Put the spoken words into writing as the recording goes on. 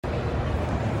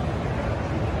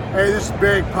Hey, this is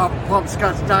Big Papa Pump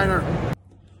Scott's Diner.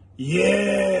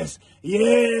 Yes,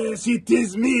 it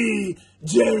is me,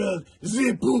 Gerald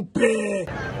the Poupée.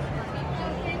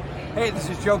 Hey, this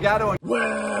is Joe Gatto.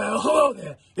 Well, hello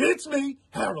there. It's me,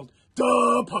 Harold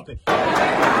the Puppet.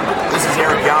 This is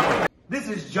Eric Young. This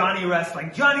is Johnny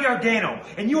Wrestling, Johnny Ardano,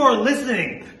 and you are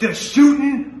listening to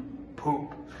Shootin'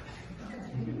 Poop.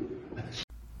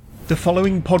 The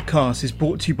following podcast is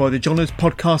brought to you by the Johners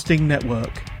Podcasting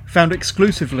Network, found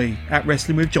exclusively at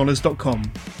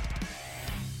WrestlingWithJohners.com.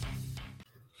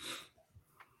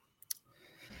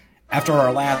 After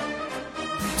our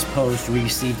last post, we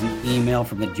received an email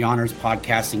from the Johners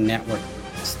Podcasting Network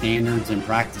Standards and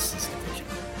Practices Division.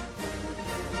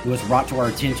 It was brought to our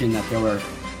attention that there were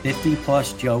 50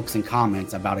 plus jokes and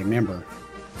comments about a member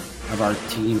of our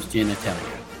team's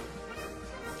genitalia.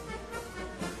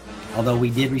 Although we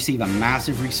did receive a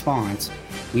massive response,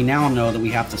 we now know that we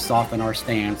have to soften our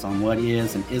stance on what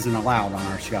is and isn't allowed on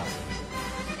our show.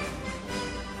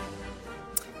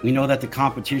 We know that the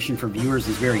competition for viewers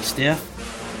is very stiff,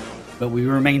 but we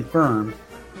remain firm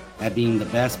at being the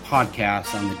best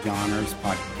podcast on the Johners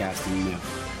Podcasting Network.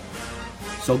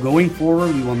 So going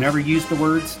forward, we will never use the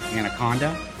words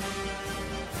anaconda,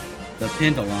 the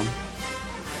pendulum,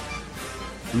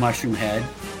 mushroom head,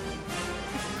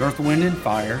 earth, wind, and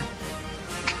fire,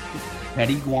 pet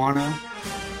iguana,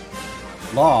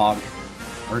 log,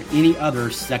 or any other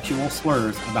sexual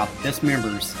slurs about this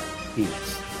member's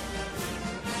penis.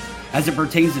 As it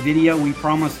pertains to video, we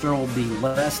promise there will be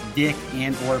less dick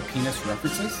and or penis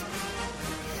references.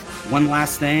 One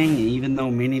last thing, and even though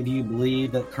many of you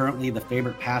believe that currently the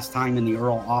favorite pastime in the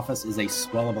Earl office is a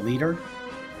swell of a leader,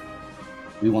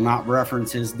 we will not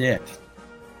reference his dick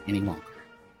any longer.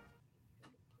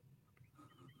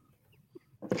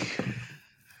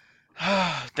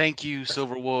 Thank you,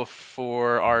 Silver Wolf,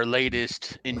 for our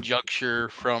latest injuncture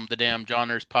from the damn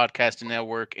Johners Podcasting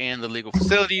Network and the legal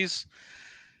facilities.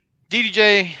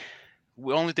 DDJ,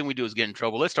 the only thing we do is get in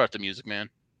trouble. Let's start the music, man.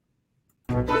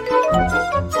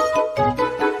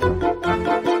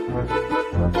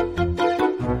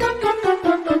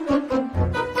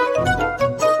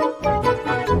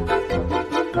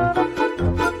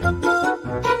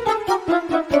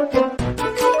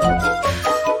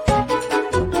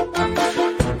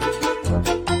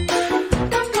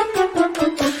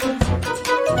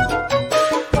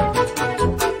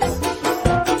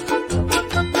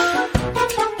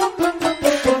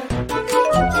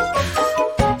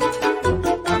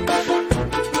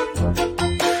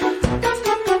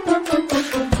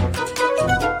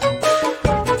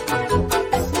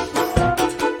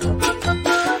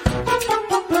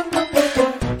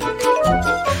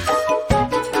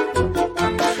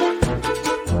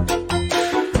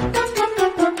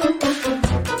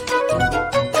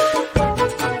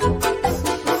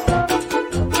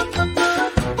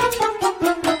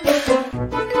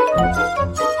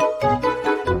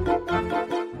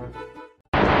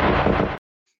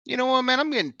 You know what, man? I'm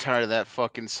getting tired of that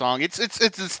fucking song. It's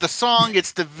the song,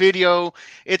 it's the video,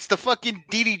 it's the fucking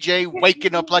DDJ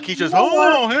waking up like he's just,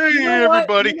 oh, hey,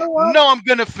 everybody. No, I'm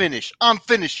gonna finish. I'm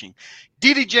finishing.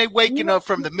 DDJ waking up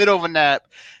from the middle of a nap.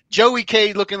 Joey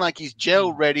K looking like he's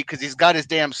jail ready because he's got his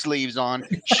damn sleeves on.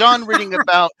 Sean reading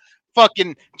about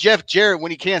fucking Jeff Jarrett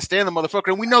when he can't stand the motherfucker.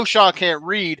 And we know Sean can't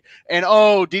read. And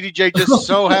oh, DDJ just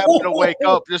so happy to wake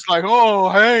up, just like, oh,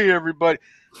 hey, everybody.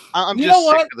 I'm just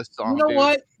sick of the song. You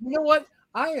know what?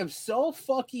 I am so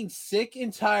fucking sick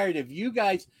and tired of you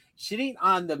guys shitting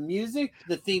on the music,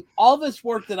 the theme, all this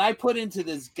work that I put into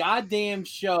this goddamn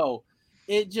show.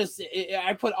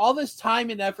 I put all this time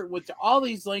and effort with all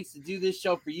these links to do this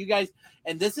show for you guys,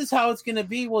 and this is how it's going to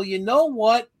be. Well, you know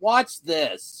what? Watch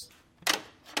this.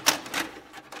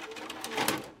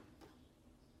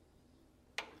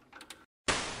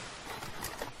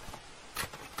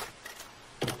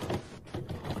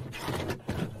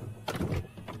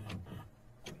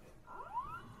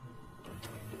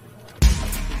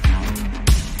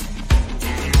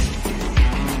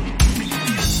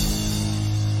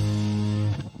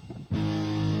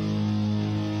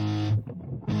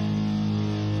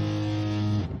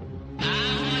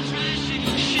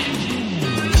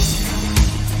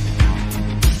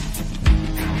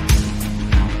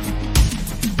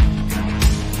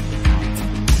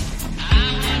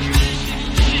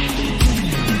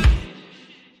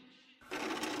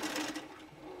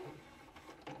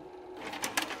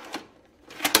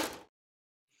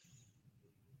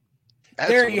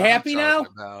 There, are you happy now?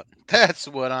 That's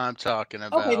what I'm talking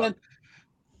about. Okay, then.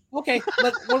 Okay,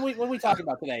 what are we talking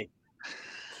about today?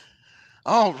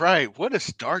 All right, what a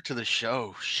start to the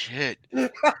show. Shit.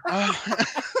 That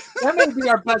may be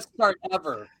our best start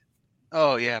ever.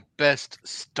 Oh yeah, best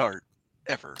start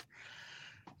ever.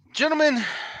 Gentlemen,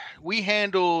 we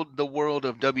handled the world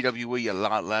of WWE a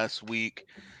lot last week.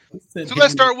 So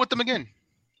let's start with them again.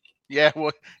 Yeah,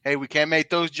 well, hey, we can't make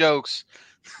those jokes.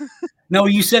 No,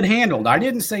 you said handled. I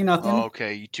didn't say nothing.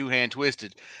 Okay, you two-hand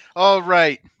twisted. All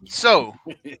right. So,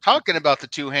 talking about the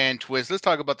two-hand twist, let's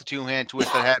talk about the two-hand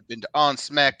twist that happened on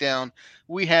SmackDown.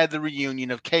 We had the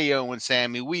reunion of KO and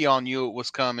Sammy. We all knew it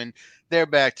was coming. They're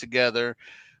back together.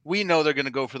 We know they're going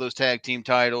to go for those tag team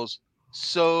titles.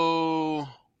 So,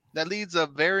 that leads a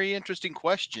very interesting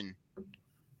question.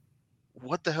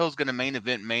 What the hell is going to main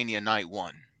event Mania Night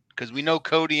 1? Because we know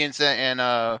Cody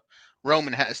and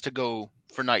Roman has to go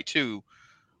for Night 2.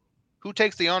 Who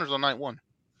takes the honors on Night 1?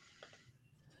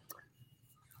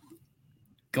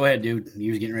 Go ahead, dude.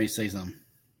 You was getting ready to say something.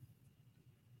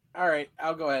 All right,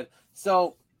 I'll go ahead.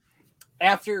 So,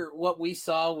 after what we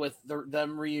saw with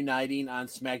them reuniting on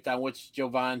SmackDown, which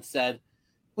Jovan said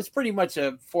was pretty much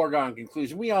a foregone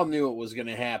conclusion, we all knew it was going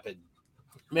to happen.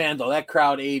 Man, though, that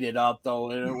crowd ate it up,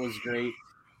 though, and it was great.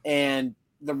 And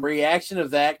the reaction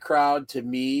of that crowd to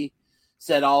me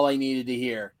said all I needed to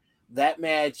hear. That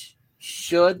match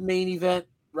should main event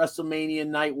WrestleMania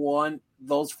Night 1.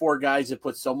 Those four guys that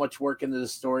put so much work into the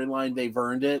storyline, they've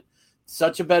earned it.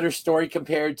 Such a better story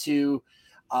compared to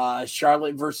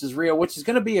Charlotte versus Rhea, which is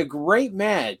going to be a great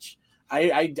match.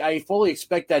 I fully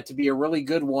expect that to be a really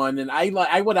good one. And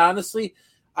I would honestly,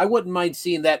 I wouldn't mind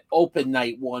seeing that open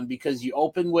Night 1 because you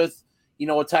open with,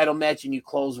 a title match and you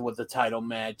close with a title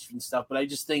match and stuff. But I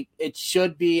just think it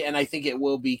should be, and I think it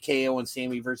will be KO and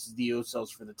Sammy versus the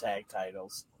Usos for the tag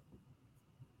titles.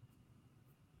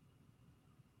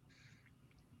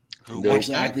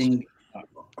 I think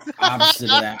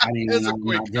opposite of that. I mean, I'm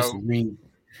not disagreeing,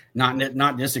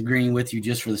 not disagreeing with you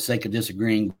just for the sake of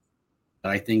disagreeing.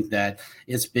 But I think that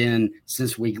it's been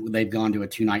since they've gone to a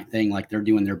 2-night thing, like they're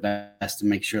doing their best to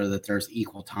make sure that there's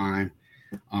equal time.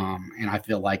 And I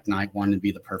feel like Night 1 would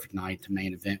be the perfect night to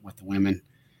main event with the women,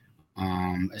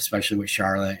 especially with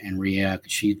Charlotte and Rhea.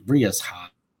 Rhea's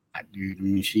hot, dude. I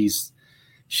mean, she's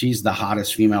the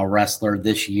hottest female wrestler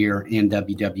this year in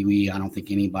WWE. I don't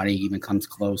think anybody even comes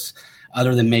close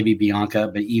other than maybe Bianca.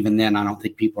 But even then, I don't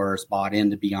think people are as bought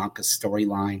into Bianca's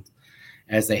storyline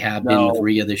as they have been with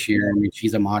Rhea this year. I mean,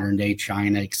 she's a modern day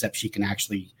China, except she can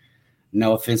actually,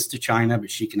 no offense to China, but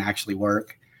she can actually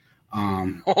work.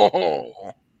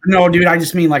 No, dude, I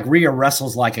just mean like Rhea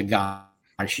wrestles like a guy.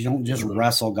 She don't just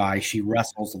wrestle guys. She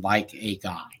wrestles like a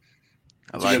guy.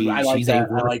 I like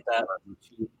that.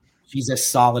 She's a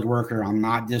solid worker. I'm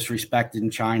not disrespecting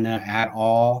China at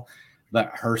all,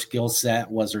 but her skill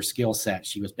set was her skill set.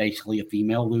 She was basically a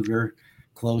female Luger,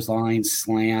 clotheslines,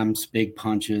 slams, big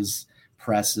punches,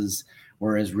 presses,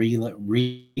 whereas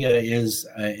Rhea is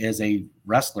a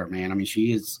wrestler, man. I mean,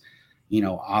 she is,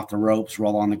 off the ropes,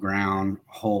 roll on the ground,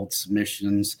 hold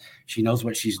submissions. She knows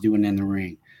what she's doing in the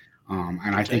ring.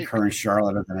 And I think her and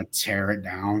Charlotte are going to tear it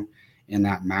down in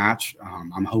that match.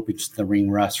 I'm hoping the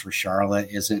ring rust for Charlotte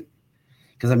isn't,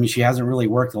 because, I mean, she hasn't really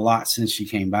worked a lot since she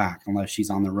came back, unless she's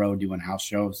on the road doing house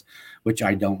shows, which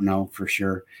I don't know for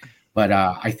sure. But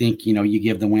I think, you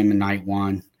give the women Night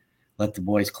 1, let the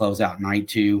boys close out Night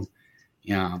 2.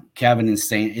 Kevin and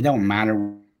Sammy, it don't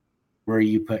matter where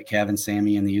you put Kevin,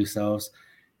 Sammy, and the Usos.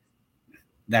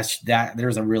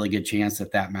 There's a really good chance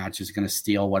that match is going to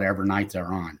steal whatever night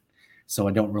they're on. So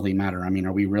it don't really matter. I mean,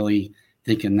 are we really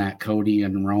thinking that Cody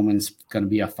and Roman's going to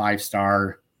be a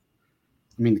 5-star?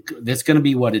 I mean, it's going to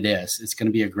be what it is. It's going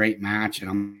to be a great match, and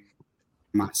I'm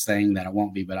not saying that it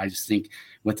won't be, but I just think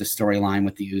with the storyline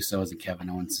with the Usos and Kevin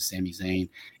Owens and Sami Zayn,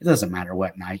 it doesn't matter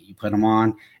what night you put them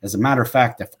on. As a matter of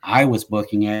fact, if I was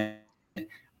booking it,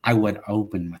 I would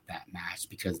open with that match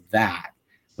because that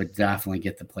would definitely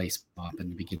get the place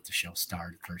bumping to get the show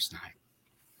started first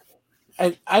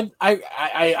night.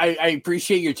 I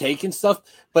appreciate your take and stuff,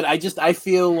 but I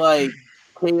feel like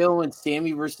KO and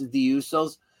Sammy versus the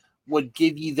Usos would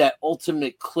give you that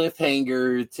ultimate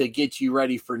cliffhanger to get you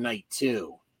ready for Night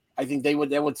 2. I think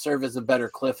that would serve as a better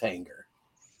cliffhanger.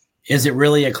 Is it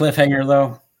really a cliffhanger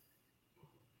though?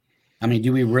 I mean,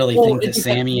 do we really think that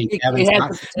Sammy and Kevin's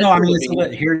not? No, I mean,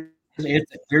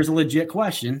 here's a legit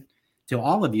question to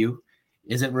all of you.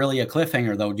 Is it really a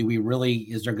cliffhanger though?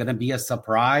 Is there going to be a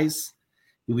surprise?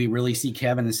 Do we really see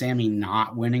Kevin and Sammy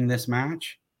not winning this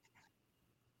match?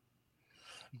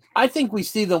 I think we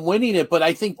see them winning it, but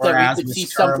I think that we could see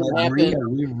something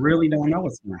happen. We really don't know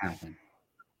what's going to happen.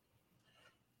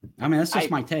 I mean, that's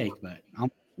just my take, but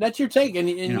that's your take, and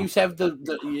you have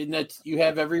you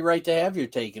have every right to have your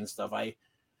take and stuff.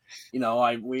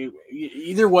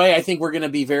 Either way, I think we're going to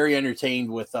be very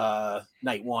entertained with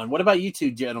night one. What about you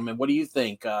two gentlemen? What do you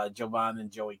think, Jovan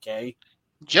and Joey K?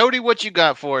 Jody, what you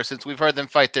got for us since we've heard them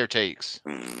fight their takes?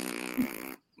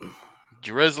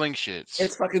 Drizzling shits.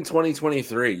 It's fucking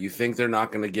 2023. You think they're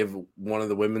not going to give one of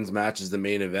the women's matches the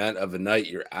main event of the night?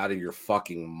 You're out of your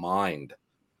fucking mind.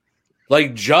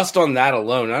 Like, just on that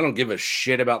alone, I don't give a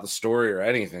shit about the story or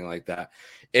anything like that.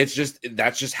 It's just,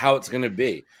 that's just how it's going to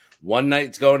be. One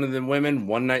night's going to the women,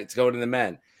 one night's going to the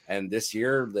men. And this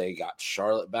year they got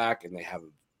Charlotte back, and they have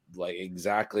like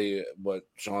exactly what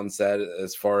Sean said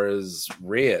as far as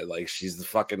Rhea. Like, she's the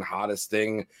fucking hottest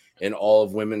thing in all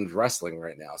of women's wrestling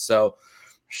right now. So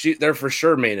they're for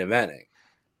sure main eventing.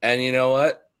 And you know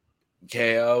what?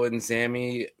 KO and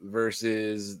Sammy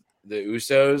versus the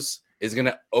Usos is going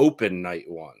to open night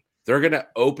one. They're going to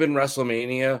open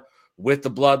WrestleMania with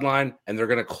the Bloodline, and they're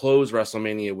going to close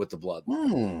WrestleMania with the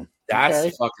Bloodline. That's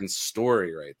the fucking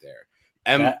story right there.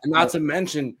 And not to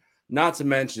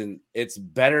mention, it's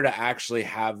better to actually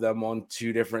have them on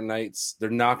two different nights.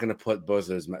 They're not going to put both of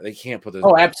those. They can't put those.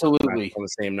 Oh, absolutely. On the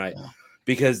same night,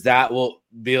 because that will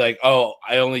be like, oh,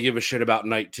 I only give a shit about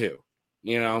night two.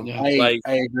 You know, I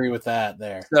agree with that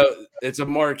there. So it's a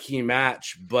marquee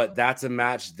match, but that's a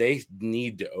match they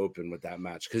need to open with that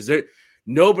match, because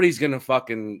nobody's going to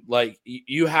fucking like,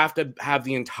 you have to have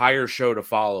the entire show to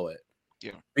follow it.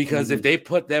 Yeah. Because if they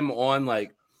put them on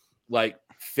like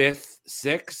fifth,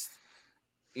 sixth,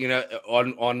 you know,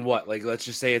 on what? Like, let's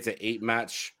just say it's an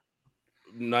 8-match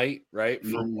night, right?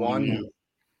 For one.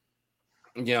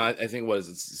 You know, I think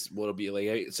it'll be like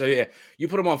 8. So yeah, you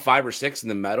put them on 5 or 6 in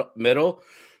the middle.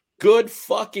 Good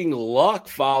fucking luck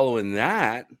following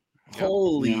that.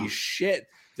 Holy shit.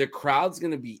 The crowd's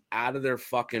going to be out of their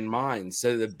fucking minds.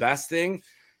 So the best thing,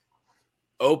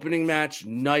 opening match,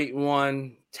 night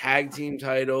one, tag team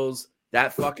titles,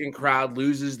 that fucking crowd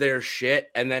loses their shit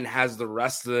and then has the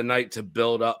rest of the night to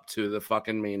build up to the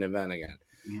fucking main event again,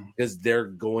 because they're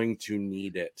going to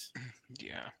need it.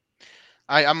 Yeah.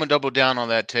 I'm gonna double down on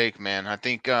that take, man. I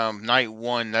think night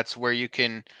one, that's where you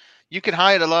can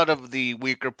hide a lot of the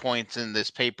weaker points in this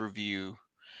pay-per-view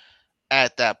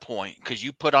at that point, because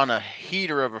you put on a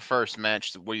heater of a first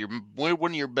match where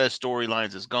one of your best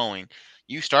storylines is going.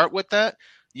 You start with that,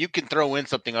 you can throw in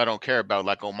something I don't care about,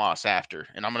 like Omos after,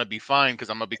 and I'm gonna be fine because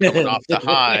I'm gonna be coming off the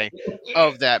high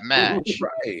of that match.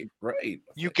 Right.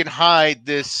 You can hide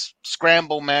this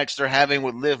scramble match they're having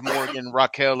with Liv Morgan,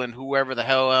 Raquel, and whoever the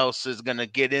hell else is gonna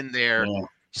get in there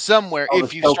somewhere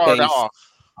if you start off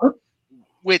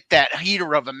with that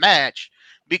heater of a match.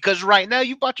 Because right now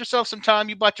you bought yourself some time,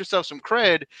 you bought yourself some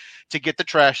cred to get the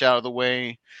trash out of the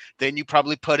way. Then you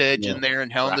probably put Edge in there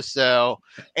and Hell in the Cell,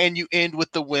 and you end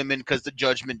with the women because the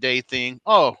Judgment Day thing.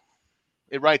 Oh,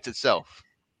 it writes itself.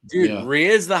 Dude,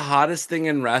 Rhea's the hottest thing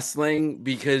in wrestling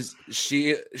because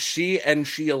she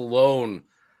alone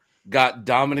got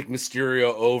Dominic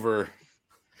Mysterio over.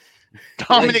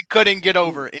 Dominic couldn't get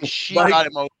over, and she got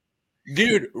him over.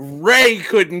 Dude, Ray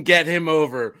couldn't get him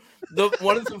over.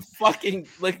 One of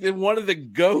the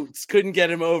goats couldn't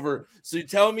get him over. So you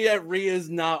tell me that Rhea's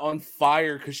not on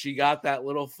fire because she got that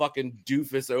little fucking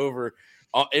doofus over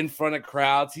in front of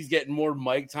crowds. He's getting more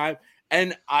mic time,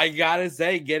 and I gotta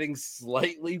say, getting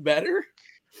slightly better.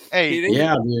 Hey,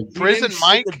 dude. Prison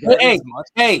Mike.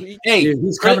 Hey, dude,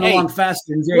 he's coming along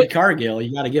faster than Jade Cargill.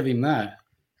 You got to give him that.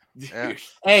 Yeah.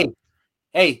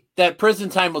 Hey, that prison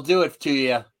time will do it to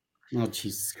you. Oh,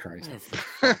 Jesus Christ. Oh, for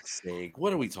fuck's sake.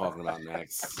 What are we talking about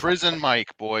next? Prison Mike,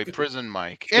 boy. Prison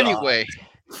Mike. Anyway,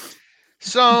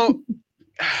 so,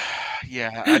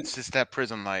 yeah, it's just that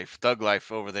prison life, thug life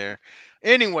over there.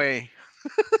 Anyway.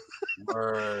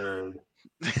 Word.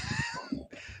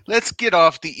 Let's get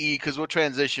off the E because we'll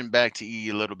transition back to E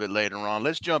a little bit later on.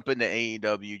 Let's jump into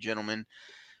AEW, gentlemen.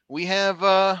 We have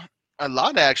a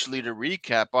lot, actually, to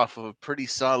recap off of a pretty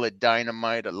solid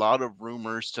Dynamite, a lot of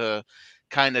rumors to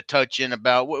kind of touch in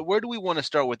about. Where do we want to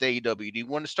start with AEW? Do you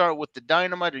want to start with the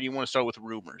Dynamite, or do you want to start with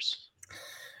rumors?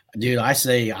 Dude, I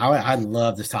say I'd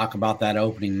love to talk about that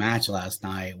opening match last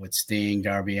night with Sting,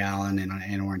 Darby Allin,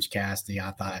 and Orange Cassidy.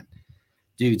 I thought,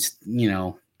 dude,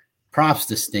 props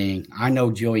to Sting. I know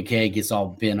Joey K gets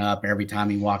all bent up every time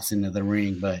he walks into the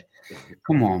ring, but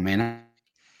come on, man.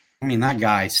 I mean, that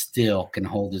guy still can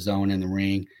hold his own in the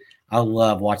ring. I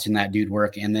love watching that dude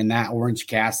work. And then that Orange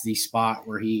Cassidy spot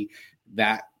where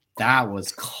that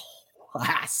was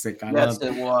classic. I love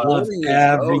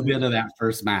every bit of that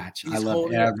first match.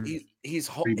 He's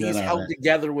held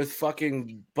together with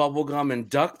fucking bubblegum and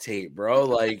duct tape, bro.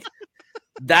 Like,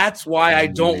 that's why I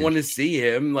don't want to see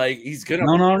him. Like, he's gonna.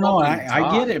 No.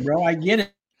 I get it, bro. I get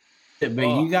it.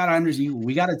 But you got to understand,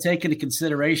 we got to take into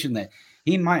consideration that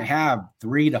he might have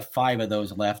 3 to 5 of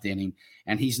those left in him,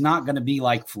 and he's not going to be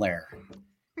like Flair.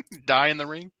 Die in the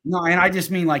ring? No, and I just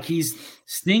mean like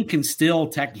Sting can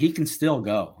still he can still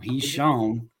go. He's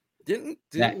shown.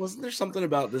 Wasn't there something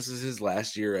about this is his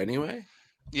last year anyway?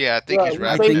 Yeah, I think he's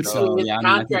wrapping I think it up. so. His Yeah,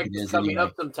 contract I think it is is coming anyway.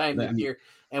 up sometime But, this year,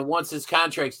 and once his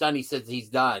contract's done, he says he's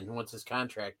done. Once his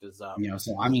contract is up,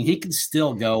 So I mean, he can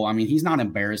still go. I mean, he's not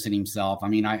embarrassing himself. I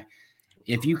mean,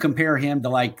 if you compare him to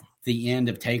like the end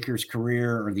of Taker's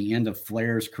career or the end of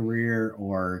Flair's career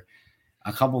or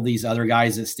a couple of these other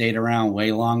guys that stayed around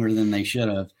way longer than they should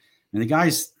have, and the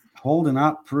guy's holding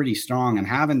up pretty strong and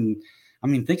having. I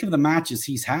mean, think of the matches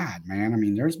he's had, man. I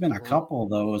mean, there's been a couple of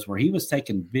those where he was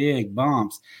taking big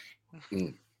bumps.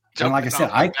 And like I said,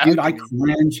 I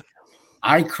cringe.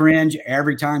 I cringe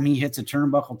every time he hits a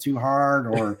turnbuckle too hard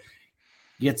or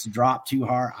gets dropped too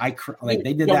hard. Like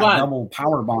they did that double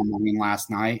power bomb on him last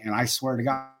night, and I swear to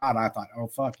God, I thought, "Oh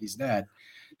fuck, he's dead."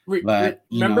 But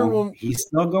when he's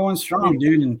still going strong,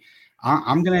 dude, and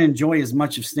I'm going to enjoy as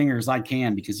much of Stinger as I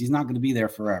can because he's not going to be there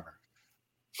forever.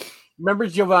 Remember,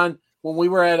 Jovan, when we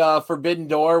were at Forbidden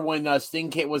Door when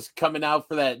Sting was coming out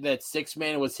for that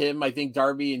 6-man, it was him, I think,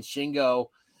 Darby and Shingo.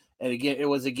 And again,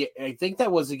 I think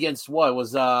that was against what? It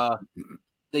was the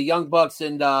Young Bucks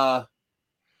and El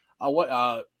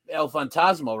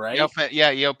Fantasmo, right?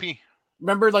 ELP.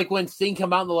 Remember, like when Sting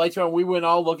come out in the lights round, we went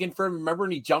all looking for him. Remember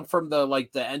when he jumped from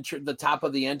the top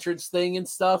of the entrance thing and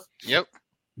stuff? Yep.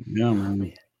 Yeah,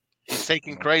 man. He's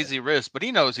taking crazy risks, but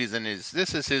he knows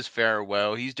this is his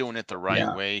farewell. He's doing it the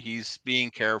right way. He's being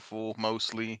careful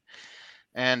mostly.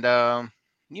 And, I'm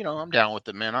down with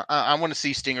it, man. I want to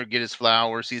see Stinger get his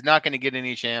flowers. He's not going to get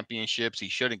any championships. He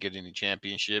shouldn't get any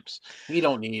championships. He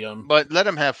don't need them. But let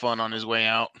him have fun on his way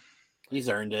out. He's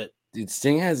earned it. Dude,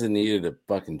 Sting hasn't needed a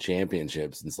fucking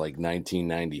championship since like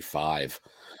 1995.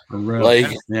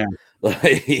 Which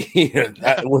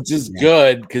is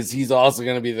good because he's also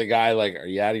going to be the guy like, are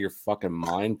you out of your fucking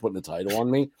mind putting a title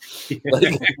on me?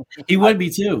 He would be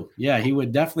too. Yeah, he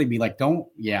would definitely be like, don't.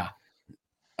 Yeah.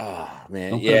 Oh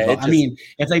man, I mean,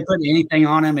 if they put anything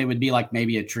on him, it would be like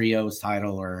maybe a trios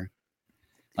title or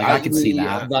like I could see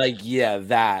that. Like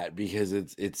that because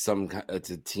it's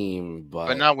a team,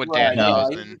 but not with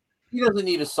Dan. He doesn't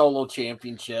need a solo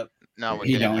championship. No,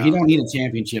 he don't need a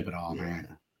championship at all,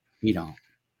 man. He don't.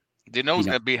 They know he's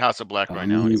going to be House of Black right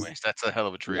now, anyways. That's a hell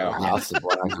of a trio. House of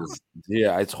Black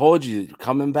I told you,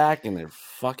 coming back and they're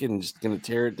fucking just going to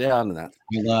tear it down.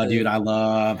 I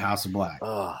love House of Black.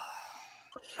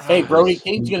 Hey, Brody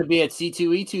King's going to be at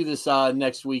C2E2 this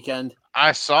next weekend.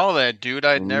 I saw that, dude.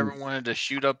 I never wanted to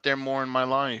shoot up there more in my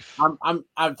life.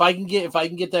 If I can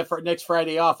get that for next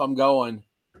Friday off, I'm going.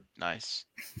 Nice.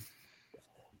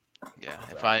 Yeah,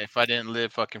 if I didn't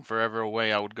live fucking forever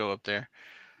away, I would go up there.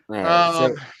 All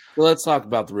right, so let's talk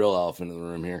about the real elephant in the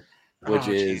room here, which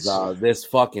is this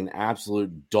fucking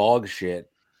absolute dog shit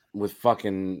with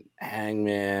fucking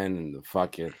Hangman and the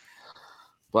fucking.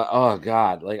 But oh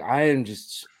god, like I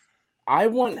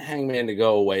want Hangman to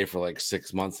go away for like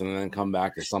 6 months and then come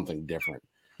back as something different.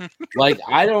 Like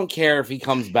I don't care if he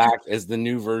comes back as the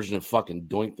new version of fucking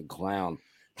Doink the Clown.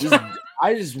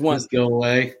 I just want to go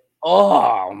away.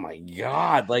 Oh my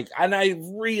god! Like, and I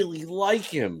really like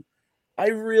him. I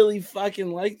really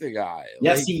fucking like the guy.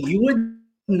 Yeah, see, you wouldn't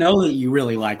know that you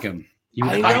really like him.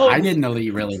 I didn't know that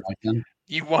you really liked him.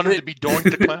 You wanted to be Doink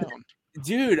the Clown,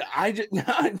 dude. I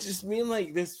just mean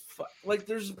like this. Like,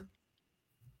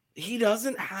 he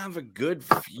doesn't have a good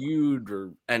feud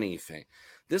or anything.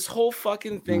 This whole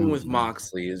fucking thing with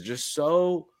Moxley is just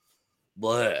so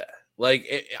bleh.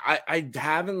 Like, I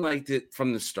haven't liked it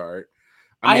from the start.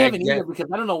 I haven't either because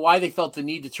I don't know why they felt the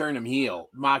need to turn him heel,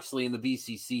 Moxley and the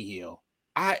BCC heel.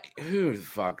 Who the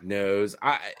fuck knows?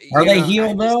 Are they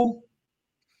heel though?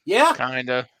 Yeah, kind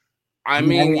of. I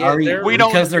mean, we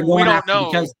don't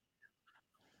know. Because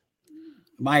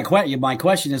my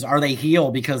question is, are they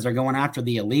heel because they're going after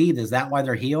the Elite? Is that why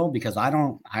they're heel? Because I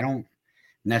don't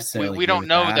necessarily. We don't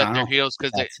know that they're heels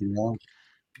because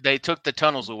they took the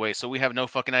tunnels away, so we have no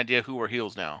fucking idea who are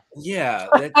heels now. Yeah,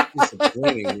 that's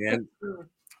disappointing, man.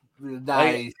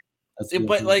 Nice.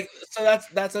 But like, so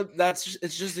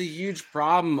it's just a huge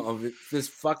problem of this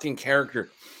fucking character.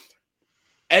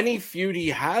 Any feud he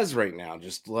has right now,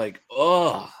 just like,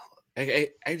 I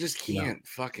just can't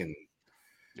fucking.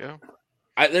 Yeah.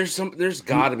 There's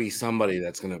got to be somebody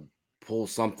that's gonna pull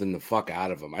something the fuck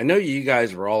out of him. I know you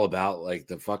guys were all about like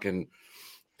the fucking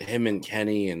him and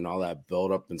Kenny and all that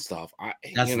build up and stuff. I've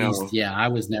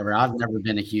never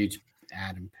been a huge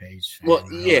Adam Page fan.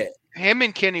 Well, yeah. Him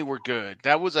and Kenny were good.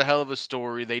 That was a hell of a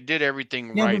story. They did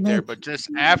everything Yeah, right but there, but just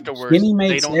afterwards, Kenny they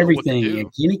makes don't know what to everything. do.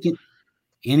 And Kenny can.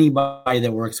 Anybody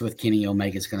that works with Kenny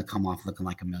Omega is going to come off looking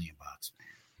like $1 million.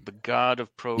 The god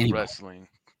of pro wrestling.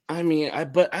 I mean, I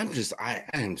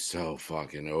am so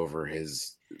fucking over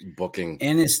his booking.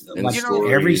 And it's like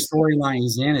every storyline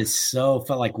he's in is so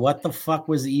like, what the fuck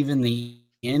was even the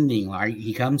ending? Like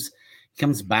he comes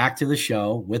back to the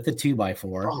show with the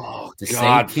 2x4. Oh to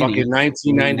God, save Kenny, fucking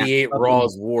 1998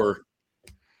 Raw's War.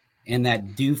 And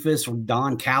that doofus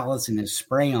Don Callis in his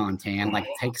spray-on tan like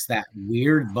takes that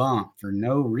weird bump for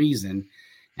no reason,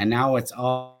 and now it's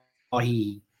all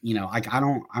he, like I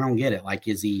don't get it. Like,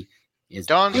 is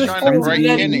Don's trying to break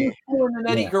Kenny?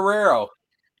 Eddie Guerrero.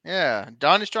 Yeah,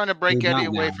 Don is trying to break He's Eddie not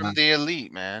away now, from man. the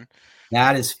elite, man.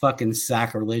 That is fucking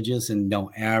sacrilegious, and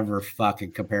don't ever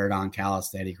fucking compare Don Callis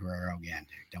to Eddie Guerrero again,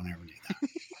 dude. Don't ever do that.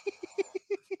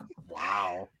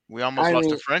 Wow, we almost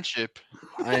lost a friendship.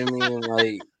 I mean,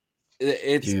 like.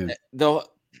 It's though.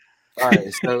 All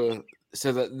right,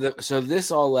 so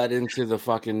this all led into the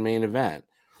fucking main event.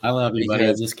 I love you, buddy.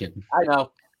 I'm just kidding. I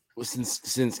know.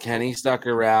 Since Kenny stuck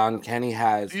around, Kenny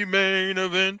has the main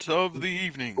event of the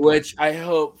evening, which I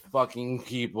hope fucking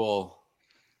people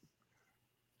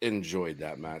enjoyed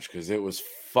that match because it was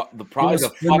probably the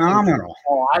phenomenal.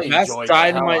 Best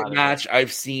Dynamite match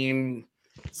I've seen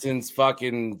since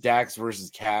fucking Dax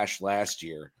versus Cash last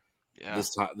year. Yeah.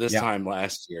 This time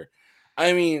last year.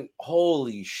 I mean,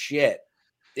 holy shit.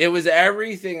 It was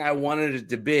everything I wanted it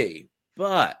to be.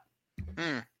 But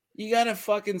you gotta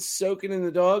fucking soak it in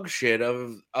the dog shit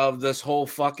of this whole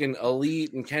fucking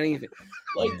elite and Kenny thing.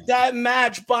 Like that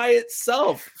match by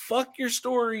itself. Fuck your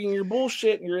story and your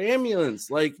bullshit and your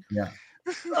ambulance. Like,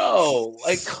 bro,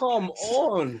 like, come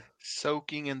on.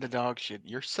 Soaking in the dog shit.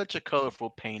 You're such a colorful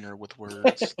painter with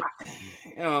words.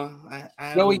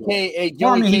 Joey K.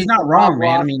 I mean, he's not wrong,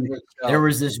 man. I mean, there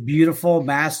was this beautiful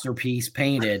masterpiece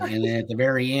painted, and then at the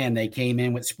very end, they came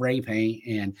in with spray paint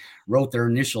and wrote their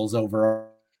initials over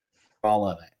all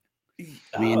of it.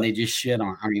 I mean, they just shit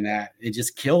on. I mean, it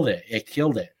just killed it. It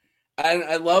killed it. And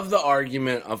I love the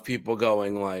argument of people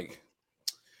going like,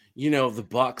 the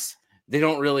Bucks, they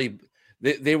don't really.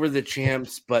 They were the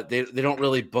champs, but they don't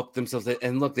really book themselves.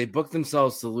 And look, they book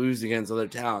themselves to lose against other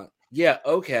talent. Yeah,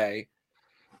 okay.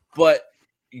 But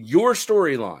your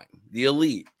storyline, the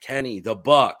elite, Kenny, the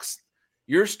Bucks,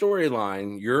 your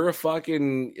storyline, you're a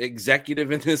fucking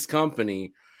executive in this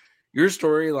company. Your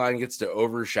storyline gets to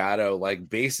overshadow like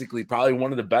basically probably one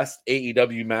of the best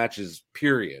AEW matches,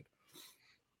 period.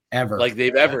 Ever. Like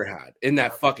they've ever had in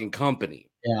that fucking company.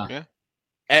 Yeah.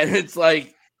 And it's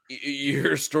like,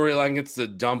 your storyline gets to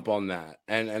dump on that,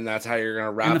 and that's how you're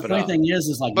gonna wrap it up. And the funny thing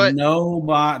is like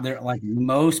nobody, they're like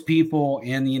most people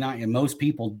in the United, most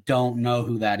people don't know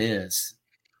who that is.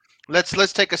 Let's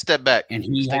take a step back. And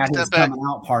he had his coming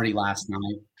out party last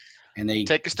night, and they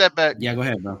take a step back. Yeah, go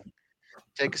ahead, bro.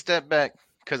 Take a step back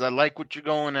because I like what you're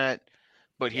going at,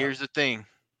 but here's the thing: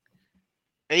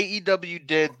 AEW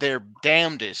did their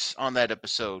damnedest on that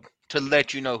episode to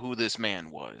let you know who this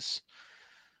man was.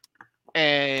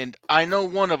 And I know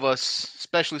one of us,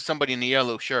 especially somebody in the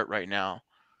yellow shirt right now,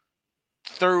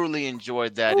 thoroughly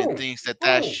enjoyed that and thinks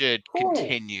that should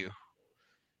continue.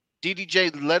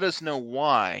 DDJ, let us know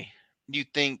why you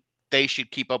think they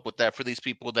should keep up with that for these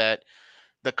people that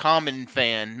the common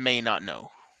fan may not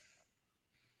know.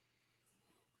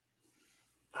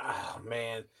 Oh,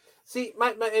 man. See,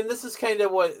 my and this is kind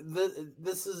of what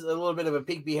this is a little bit of a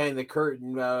peek behind the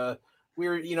curtain. We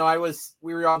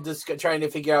were all just trying to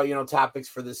figure out, topics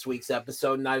for this week's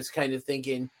episode. And I was kind of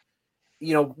thinking,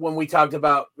 when we talked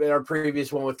about our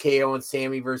previous one with KO and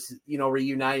Sammy versus,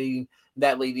 reuniting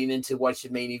that leading into what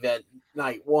should main event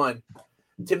night one.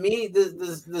 To me,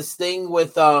 this thing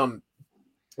with,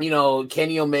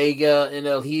 Kenny Omega and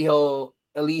El Hijo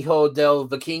del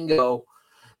Vikingo,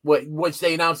 which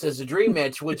they announced as a dream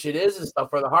match, which it is and stuff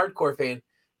for the hardcore fan.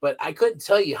 But I couldn't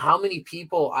tell you how many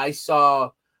people I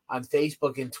saw on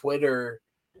Facebook and Twitter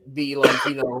be like,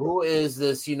 who is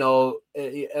this, El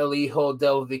Hijo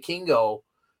del Vikingo?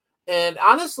 And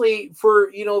honestly, for,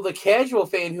 the casual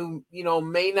fan who,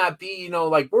 may not be,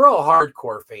 like we're all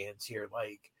hardcore fans here,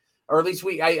 like, or at least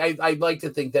I'd like to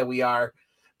think that we are.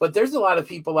 But there's a lot of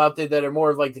people out there that are more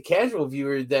of like the casual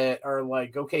viewer that are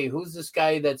like, okay, who's this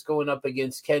guy that's going up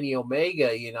against Kenny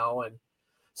Omega, And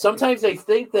sometimes I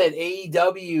think that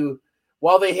AEW,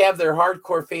 while they have their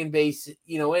hardcore fan base,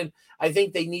 and I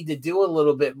think they need to do a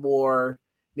little bit more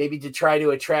maybe to try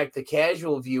to attract the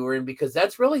casual viewer. And because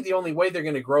that's really the only way they're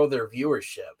going to grow their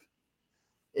viewership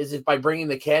is it by bringing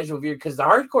the casual viewer, because the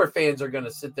hardcore fans are going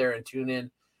to sit there and tune in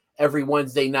every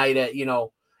Wednesday night at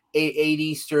 8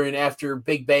 Eastern after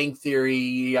Big Bang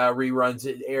Theory reruns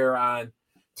it air on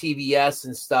TBS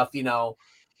and stuff.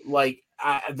 Like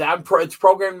it's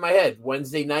programmed in my head.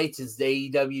 Wednesday nights is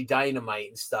the AEW Dynamite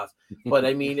and stuff. But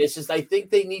I mean, it's just I think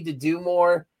they need to do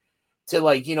more to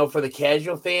for the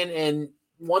casual fan. And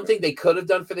one thing they could have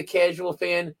done for the casual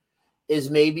fan is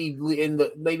maybe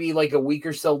like a week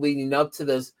or so leading up to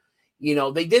this.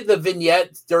 They did the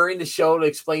vignette during the show to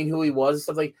explain who he was and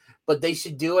stuff like. But they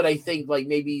should do it, I think, like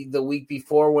maybe the week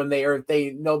before when they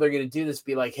know they're going to do this.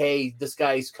 Be like, hey, this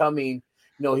guy's coming.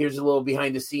 Here's a little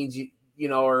behind the scenes,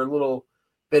 or a little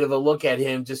bit of a look at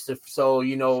him, just so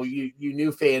you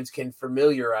new fans can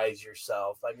familiarize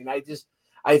yourself. I mean,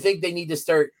 I think they need to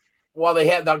start. While they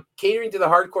have the catering to the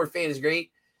hardcore fan is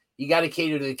great, you got to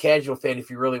cater to the casual fan if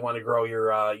you really want to grow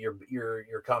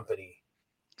your company.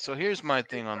 So here's my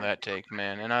thing on that take,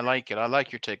 man, and I like it. I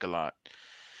like your take a lot.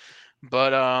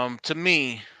 But to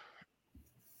me,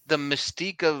 the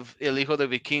mystique of El Hijo de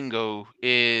Vikingo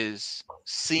is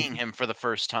seeing him for the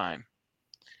first time.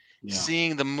 Yeah.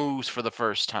 Seeing the moves for the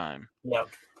first time. Yeah.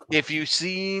 If you've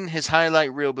seen his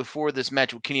highlight reel before this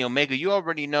match with Kenny Omega, you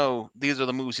already know these are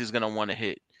the moves he's going to want to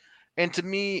hit. And to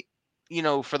me,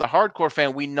 for the hardcore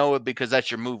fan, we know it because that's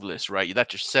your move list, right?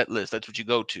 That's your set list. That's what you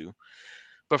go to.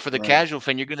 But for the casual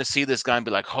fan, you're going to see this guy and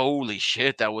be like, holy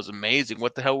shit, that was amazing.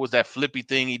 What the hell was that flippy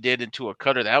thing he did into a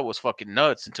cutter? That was fucking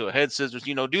nuts. Into a head scissors.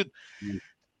 Dude,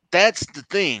 that's the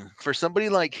thing. For somebody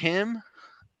like him,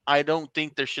 I don't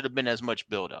think there should have been as much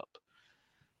build-up.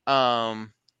 I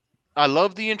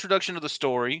love the introduction of the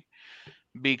story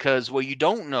because what you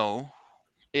don't know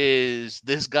is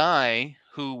this guy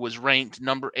who was ranked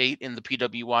number 8 in the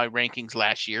PWI rankings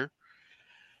last year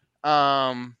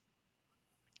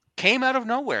came out of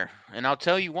nowhere, and I'll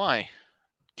tell you why.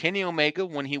 Kenny Omega,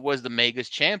 when he was the Mega's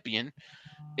champion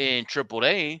in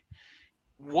AAA,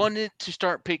 wanted to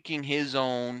start picking his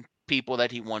own people that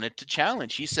he wanted to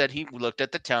challenge. He said he looked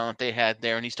at the talent they had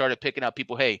there, and he started picking out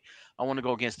people. Hey, I want to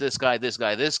go against this guy, this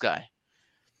guy, this guy.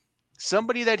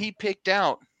 Somebody that he picked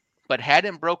out but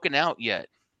hadn't broken out yet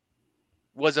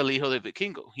was El Hijo de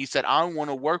Vikingo. He said, I want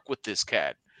to work with this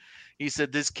cat. He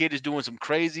said, this kid is doing some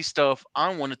crazy stuff.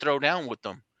 I want to throw down with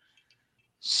them.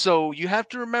 So you have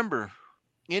to remember,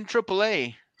 in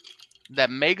AAA,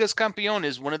 that Megas Campeón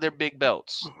is one of their big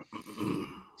belts.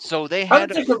 So they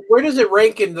had. Where does it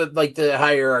rank in the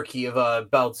hierarchy of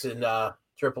belts in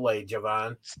AAA,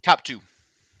 Javon? Top 2. Is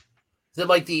it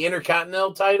like the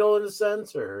Intercontinental title in a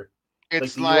sense, or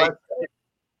it's like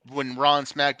when Raw and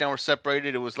SmackDown were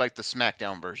separated? It was like the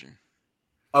SmackDown version.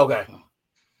 Okay.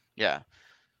 Yeah.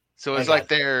 So it's like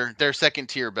their second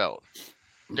tier belt.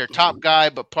 Their top guy,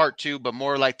 but part 2, but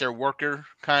more like their worker,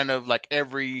 kind of like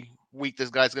every week this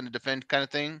guy's going to defend kind of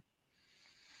thing.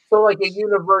 So like a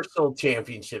Universal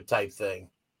Championship type thing.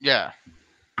 Yeah.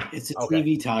 It's a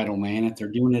TV title, man. If they're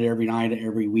doing it every night,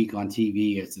 every week on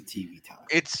TV, it's a TV title.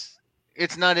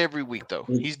 It's not every week, though.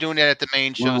 He's doing it at the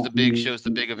main shows, the big shows,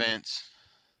 the big events.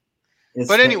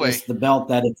 But anyway. It's the belt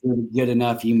that if you're good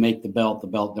enough, you make the belt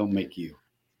don't make you.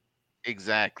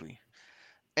 Exactly.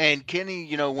 And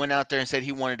Kenny, went out there and said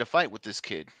he wanted to fight with this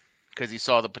kid because he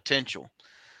saw the potential.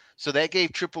 So that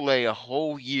gave AAA a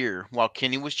whole year while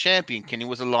Kenny was champion. Kenny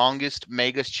was the longest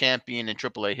Megas champion in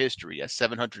AAA history at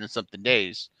 700 and something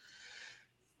days.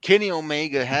 Kenny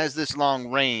Omega has this long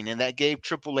reign, and that gave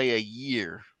AAA a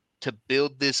year to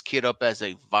build this kid up as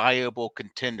a viable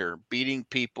contender, beating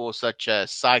people such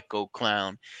as Psycho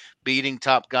Clown, beating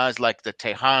top guys like the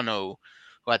Tejano,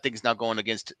 who I think is now going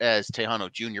against as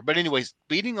Tejano Jr. But anyways,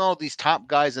 beating all these top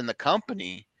guys in the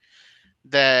company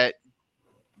that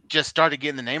just started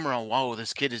getting the name around. Whoa,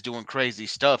 this kid is doing crazy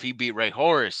stuff. He beat Ray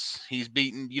Horace. He's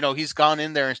beaten, he's gone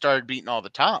in there and started beating all the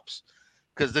tops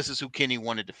because this is who Kenny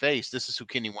wanted to face. This is who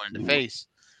Kenny wanted to face.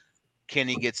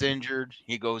 Kenny gets injured.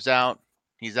 He goes out.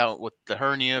 He's out with the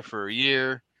hernia for a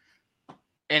year.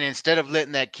 And instead of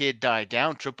letting that kid die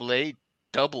down, AAA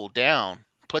doubled down,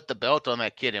 put the belt on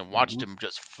that kid and watched him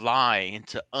just fly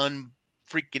into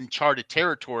unfreaking charted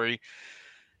territory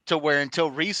to where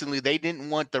until recently they didn't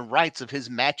want the rights of his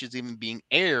matches even being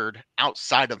aired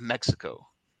outside of Mexico.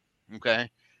 Okay.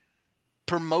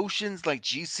 Promotions like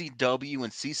GCW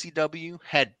and CCW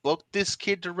had booked this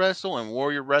kid to wrestle and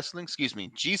Warrior Wrestling.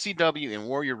 GCW and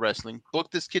Warrior Wrestling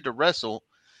booked this kid to wrestle,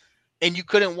 and you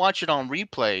couldn't watch it on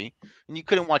replay and you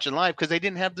couldn't watch it live because they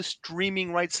didn't have the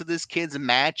streaming rights to this kid's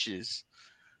matches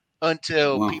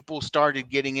until people started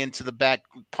getting into the back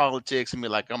politics and be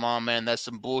like, come on, man, that's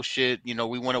some bullshit. We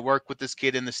want to work with this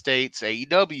kid in the States,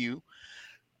 AEW.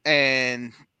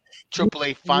 And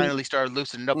AAA finally started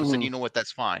loosening up and said, you know what,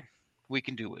 that's fine. We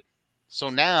can do it. So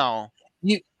now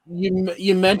you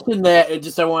mentioned that.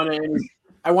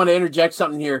 I want to interject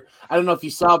something here. I don't know if you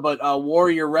saw, but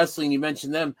Warrior Wrestling, you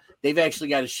mentioned them. They've actually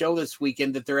got a show this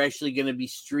weekend that they're actually going to be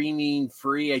streaming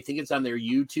free. I think it's on their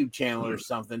YouTube channel or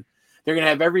something. They're going to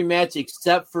have every match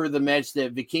except for the match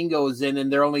that Vikingo is in,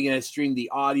 and they're only going to stream the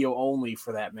audio only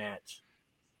for that match.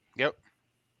 Yep.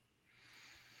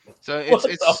 So What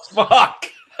the fuck?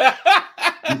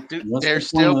 Dude, there's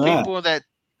still people that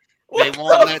they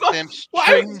won't let them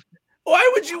stream.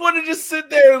 Why would you want to just sit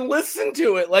there and listen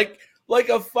to it like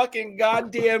a fucking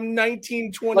goddamn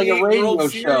 1928 like a radio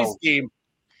World Series show. game?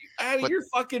 Out of your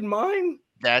fucking mind?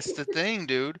 That's the thing,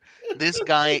 dude. This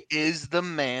guy is the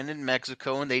man in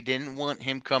Mexico, and they didn't want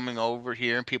him coming over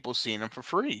here and people seeing him for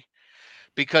free.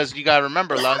 Because you got to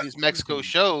remember, a lot of these Mexico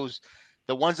shows,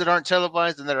 the ones that aren't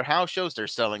televised and that are house shows, they're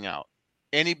selling out.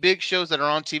 Any big shows that are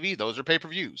on TV, those are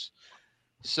pay-per-views.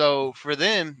 So for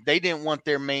them, they didn't want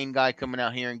their main guy coming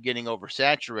out here and getting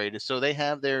oversaturated. So they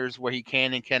have theirs where he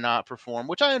can and cannot perform,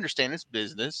 which I understand is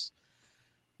business.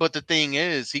 But the thing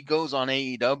is, he goes on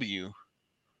AEW,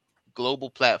 global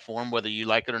platform, whether you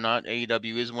like it or not.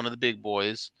 AEW is one of the big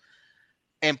boys,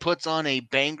 and puts on a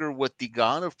banger with the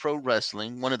god of pro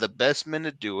wrestling, one of the best men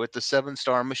to do it, the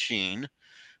 7-star Machine,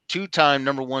 2-time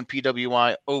 #1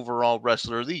 PWI overall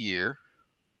wrestler of the year.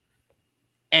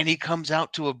 And he comes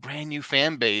out to a brand new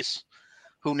fan base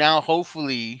who now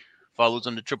hopefully follows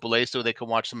him to AAA so they can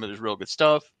watch some of his real good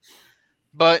stuff.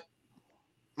 But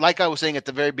like I was saying at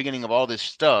the very beginning of all this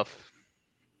stuff,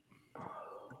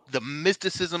 the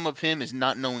mysticism of him is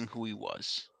not knowing who he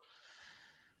was.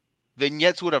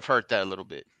 Vignettes would have hurt that a little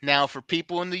bit. Now, for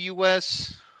people in the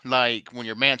U.S., like when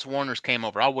your Mance Warners came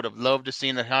over, I would have loved to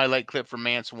seen the highlight clip for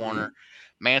Mance Warner.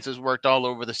 Mance has worked all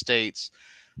over the States.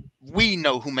 We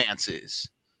know who Mance is.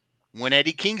 When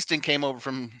Eddie Kingston came over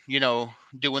from,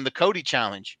 doing the Cody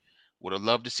challenge, would have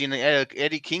loved to see the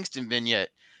Eddie Kingston vignette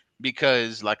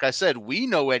because, like I said, we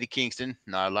know Eddie Kingston.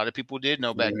 Not a lot of people did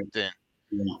know back then.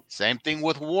 Yeah. Same thing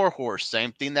with Warhorse.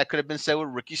 Same thing that could have been said with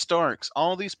Ricky Starks.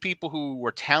 All these people who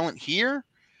were talent here,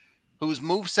 whose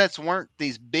movesets weren't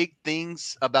these big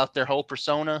things about their whole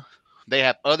persona. They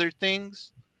have other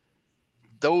things.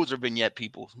 Those are vignette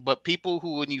people. But people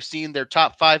who, when you've seen their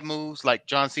top 5 moves, like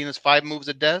John Cena's 5 moves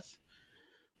of death,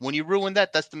 when you ruin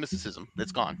that, that's the mysticism.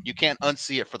 It's gone. You can't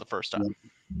unsee it for the first time.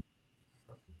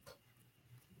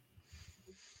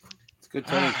 It's good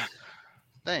time.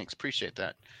 Thanks. Appreciate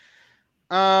that.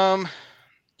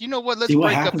 You know what? Let's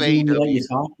break up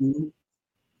AEW.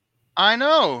 I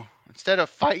know. Instead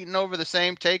of fighting over the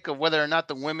same take of whether or not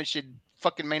the women should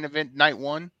fucking main event night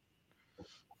 1.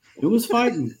 Who was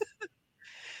fighting?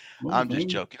 I'm just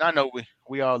joking. I know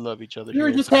we all love each other.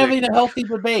 You're just having a healthy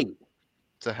debate.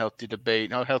 It's a healthy debate.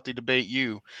 No healthy debate.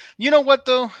 You know what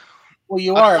though? Well,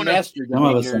 you are a master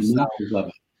debater.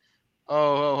 No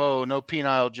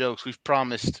penile jokes. We've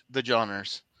promised the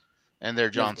Johners and their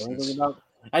Johnsons.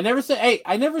 I never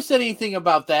said anything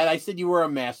about that. I said you were a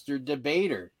master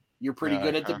debater. You're pretty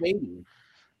good at debating.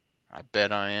 I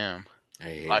bet I am.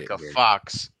 Like a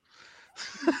fox.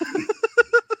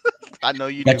 I know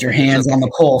you got your hands on the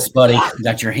pulse, buddy. You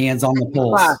got your hands on the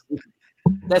pulse.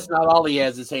 That's not all he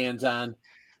has his hands on.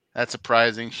 That's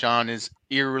surprising. Sean is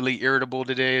eerily irritable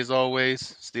today, as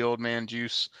always. It's the old man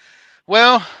juice.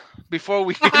 Well, before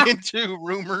we get into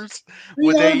rumors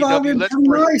with AEW, let's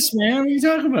nice, man. What are you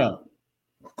talking about?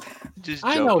 Just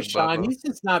I joking, know, Sean. Bubba. He's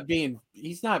just not being.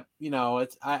 He's not.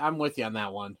 I'm with you on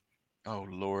that one. Oh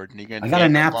Lord, I got a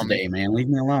nap today, man. Leave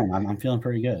me alone. I'm feeling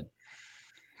pretty good.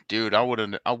 Dude,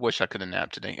 I wish I could have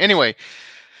napped today. Anyway,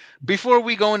 before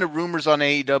we go into rumors on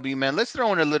AEW, man, let's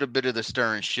throw in a little bit of the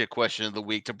stirring shit question of the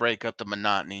week to break up the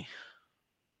monotony.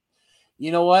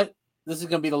 You know what? This is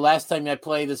gonna be the last time I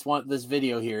play this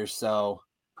video here, so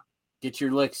get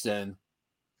your licks in.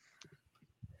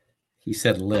 He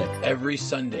said lick. Every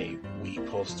Sunday, we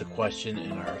post a question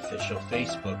in our official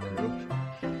Facebook group,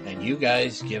 and you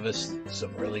guys give us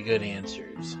some really good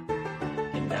answers.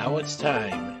 And now it's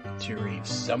time to read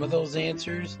some of those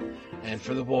answers and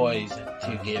for the boys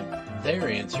to give their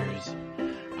answers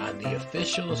on the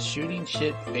official Shooting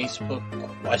Shit Facebook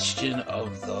question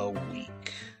of the week.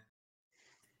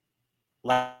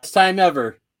 Last time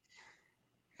ever.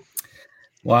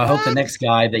 Well, I hope the next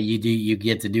guy that you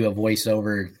get to do a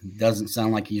voiceover doesn't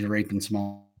sound like he's raping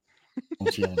small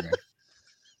children.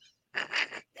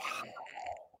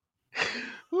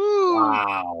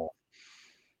 Wow.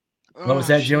 What was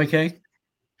that, Joey K?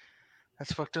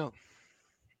 That's fucked up.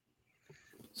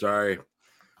 Sorry.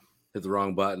 Hit the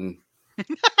wrong button. I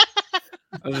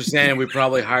was just saying we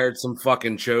probably hired some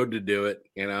fucking chode to do it,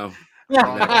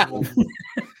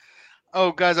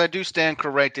 Oh, guys, I do stand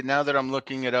corrected now that I'm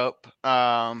looking it up.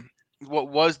 What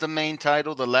was the main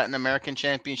title, the Latin American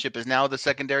Championship, is now the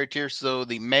secondary tier. So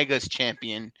the Megas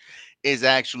Champion is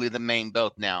actually the main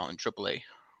belt now in AAA.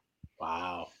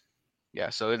 Wow. Yeah,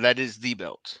 so that is the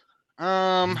belt.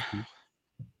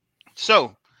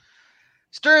 So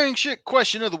stirring shit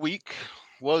question of the week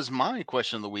was my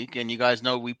question of the week, and you guys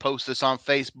know we post this on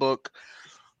Facebook.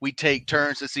 We take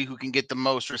turns to see who can get the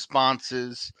most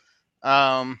responses.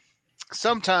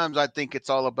 Sometimes I think it's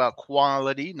all about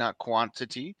quality, not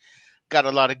quantity. Got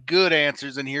a lot of good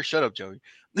answers in here. Shut up, Joey.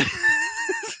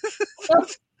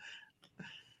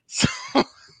 So,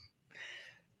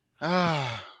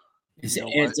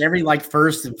 it's every like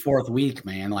first and fourth week,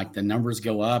 man. Like the numbers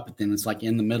go up, but then it's like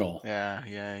in the middle. Yeah.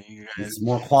 You guys, it's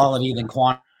more quality than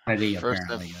quantity. First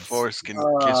Apparently, and fourth can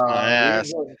kiss my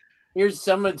ass. Here's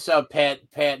someone's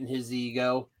patting his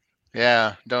ego.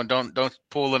 Yeah, don't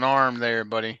pull an arm there,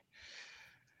 buddy.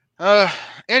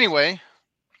 Anyway,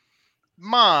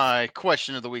 my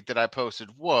question of the week that I posted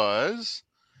was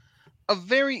a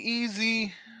very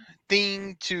easy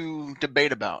thing to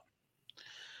debate about.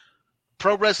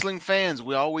 Pro wrestling fans,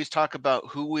 we always talk about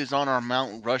who is on our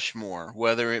Mount Rushmore,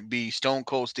 whether it be Stone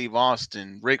Cold Steve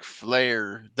Austin, Ric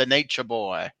Flair, the Nature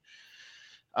Boy,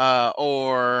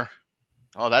 or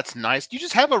that's nice. You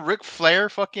just have a Ric Flair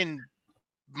fucking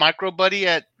micro buddy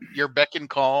at your beck and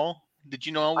call. Did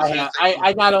you know?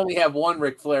 I not only have one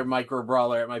Ric Flair micro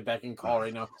brawler at my beck and call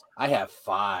right now, I have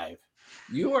 5.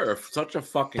 You are such a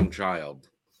fucking child.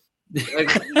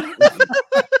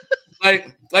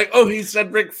 Like, oh, he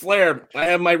said Ric Flair. I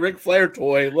have my Ric Flair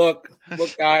toy. Look,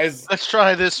 guys. Let's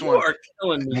try this one. You are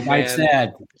killing me, like man. I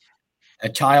said, a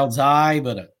child's eye,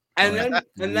 but and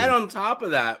then on top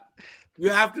of that, you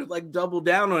have to like double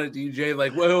down on it, DJ.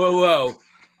 Like, whoa.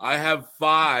 I have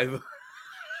 5.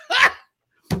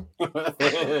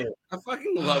 I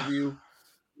fucking love you.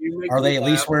 Are they at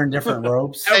least wearing different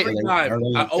robes? Every time.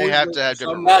 I always have to have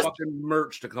some different fucking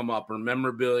merch to come up or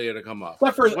memorabilia to come up.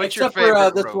 Except for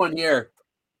this one here.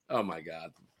 Oh my god.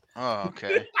 Oh,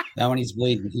 okay. That one he's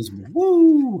bleeding. He's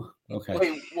woo. Okay.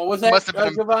 Wait, what was that?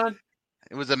 Javon?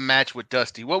 It was a match with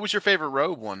Dusty. What was your favorite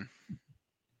robe one?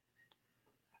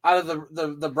 Out of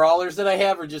the brawlers that I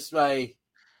have, or just my?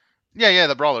 Yeah,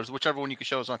 the brawlers. Whichever one you can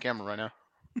show us on camera right now.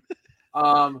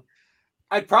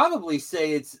 I'd probably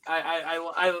say it's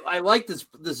I like this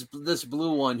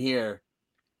blue one here.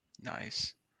 Nice.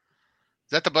 Is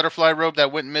that the butterfly robe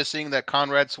that went missing that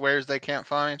Conrad swears they can't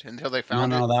find until they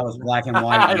found it? No, that was black and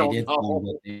white. I don't know.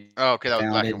 Okay, that was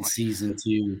black and white. In season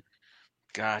 2.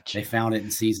 Gotcha. They found it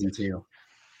in season 2.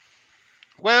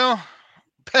 Well,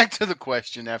 back to the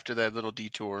question after that little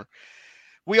detour.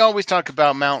 We always talk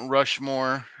about Mount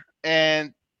Rushmore,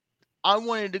 and I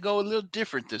wanted to go a little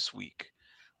different this week.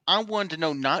 I wanted to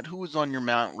know not who is on your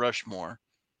Mount Rushmore,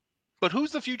 but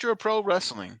who's the future of pro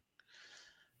wrestling.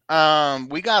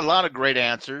 We got a lot of great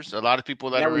answers. A lot of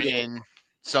people that are in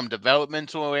some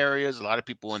developmental areas, a lot of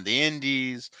people in the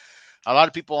indies, a lot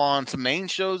of people on some main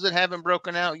shows that haven't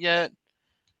broken out yet.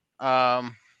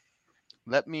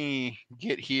 Let me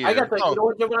get here. I got the. You know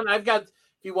what, Javon? I've got. If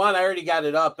you want, I already got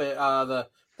it up. The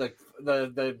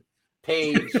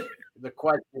page, the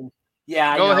question.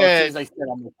 Yeah, go ahead. As I said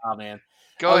on the top, man.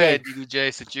 Go ahead,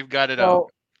 DJ, since you've got it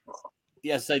up.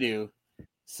 Yes, I do.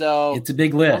 So it's a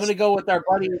big list. I'm going to go with our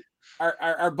buddy,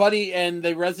 our buddy, and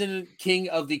the resident king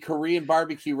of the Korean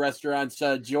barbecue restaurants,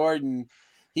 Jordan.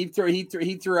 He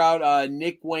threw out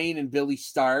Nick Wayne and Billy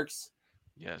Starks.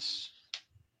 Yes.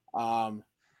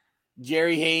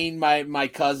 Jerry Hayne, my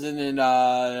cousin and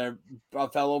a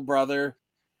fellow brother.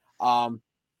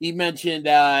 He mentioned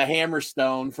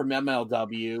Hammerstone from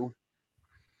MLW.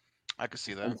 I could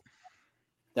see that.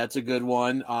 That's a good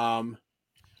one.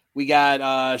 We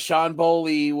got Sean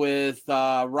Boley with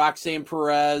Roxanne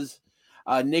Perez,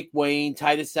 Nick Wayne,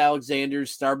 Titus Alexander,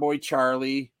 Starboy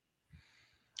Charlie.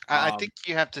 I think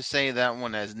you have to say that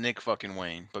one as Nick fucking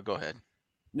Wayne, but go ahead.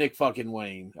 Nick fucking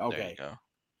Wayne. Okay. There you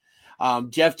go.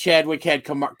 Jeff Chadwick had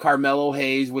Carmelo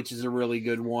Hayes, which is a really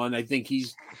good one. I think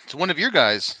it's one of your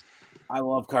guys. I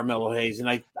love Carmelo Hayes,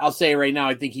 and I'll say right now,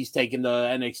 I think he's taking the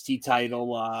NXT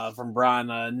title from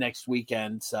Braun next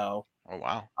weekend. So, oh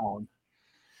wow,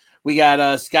 we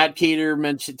got Scott Cater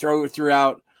mentioned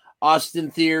throughout Austin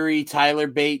Theory, Tyler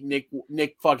Bate,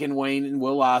 Nick fucking Wayne, and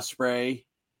Will Ospreay.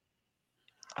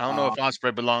 I don't know if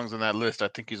Ospreay belongs on that list. I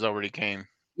think he's already came.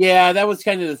 Yeah, that was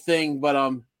kind of the thing, but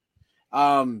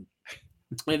and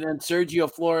then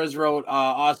Sergio Flores wrote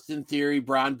Austin Theory,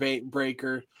 Braun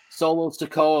Breaker. Solo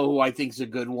Sikoa, who I think is a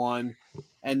good one.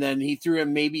 And then he threw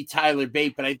in maybe Tyler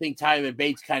Bate, but I think Tyler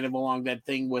Bate's kind of along that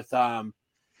thing with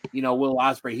Will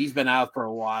Ospreay. He's been out for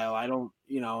a while. I don't,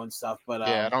 and stuff. But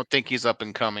I don't think he's up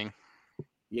and coming.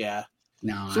 Yeah.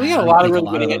 No. So we got a lot of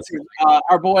really good answers.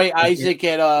 Our boy Isaac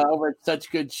at over at Such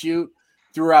Good Shoot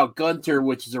threw out Gunther,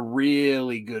 which is a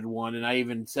really good one, and I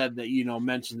even said that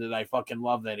mentioned that I fucking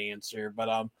love that answer.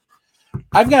 But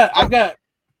I've got.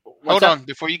 Hold on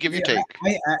before you give your take.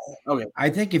 Okay. I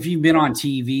think if you've been on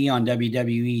TV on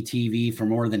WWE TV for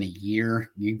more than a year,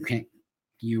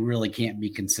 you really can't be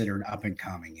considered up and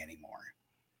coming anymore.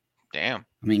 Damn.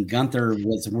 I mean, Gunther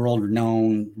was world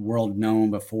known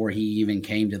before he even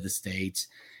came to the States.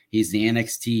 He's the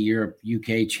NXT Europe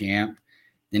UK champ.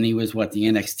 Then he was the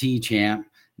NXT champ.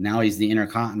 Now he's the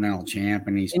Intercontinental champ,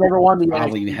 and he never won the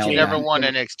probably NXT. He never won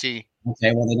NXT.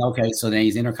 Okay, so then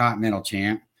he's Intercontinental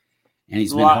champ, and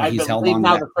he's held on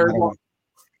now to the third one.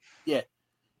 Yeah,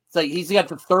 it's like he's got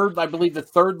the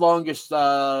third longest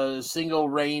single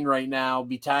reign right now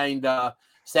behind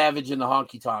Savage and the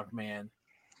Honky Tonk Man.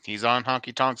 He's on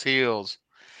Honky Tonk's heels.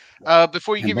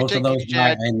 Before you And give your both take, of those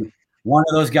guys, and one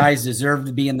of those guys deserved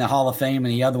to be in the Hall of Fame,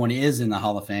 and the other one is in the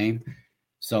Hall of Fame.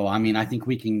 So, I mean, I think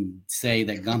we can say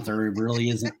that Gunther really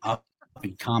isn't up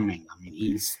and coming. I mean,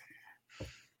 he's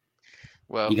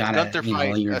you got to,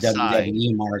 your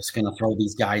WWE mark's going to throw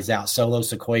these guys out. Solo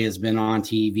Sikoa has been on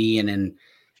TV and then,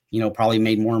 probably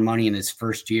made more money in his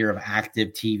first year of active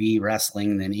TV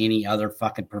wrestling than any other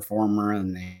fucking performer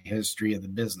in the history of the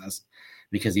business.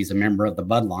 Because he's a member of the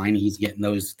Bloodline, he's getting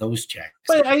those checks.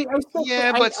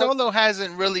 But Solo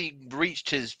hasn't really reached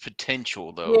his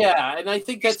potential, though. Yeah, and I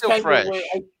think that's kind fresh. of the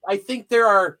way. I think there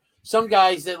are some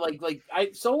guys that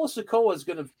Solo Sikoa is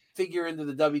going to figure into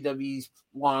the WWE's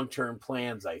long-term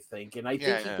plans. I think, and I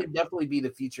think he can definitely be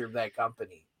the future of that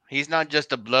company. He's not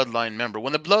just a Bloodline member.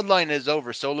 When the Bloodline is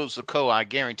over, Solo Sikoa, I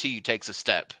guarantee you, takes a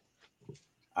step.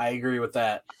 I agree with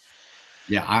that.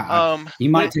 Yeah, he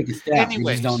might take a step. We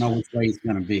just don't know which way he's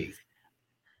going to be.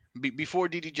 Before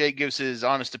DDJ gives his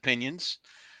honest opinions,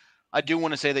 I do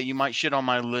want to say that you might shit on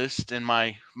my list and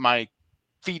my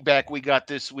feedback we got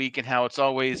this week and how it's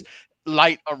always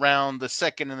light around the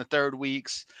second and the third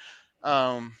weeks.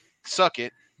 Suck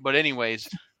it. But anyways,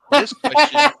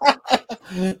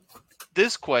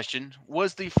 this question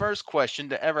was the first question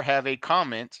to ever have a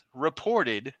comment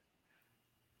reported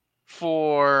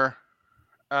for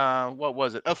what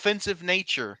was it? Offensive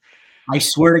nature. I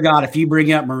swear to God, if you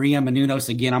bring up Maria Menounos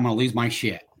again, I'm going to lose my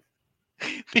shit.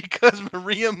 Because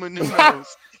Maria Menounos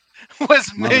was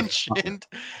mentioned,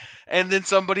 and then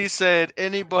somebody said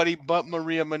anybody but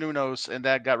Maria Menounos, and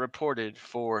that got reported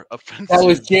for offensive. That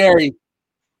was Jerry.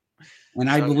 And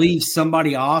I believe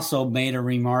somebody also made a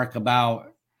remark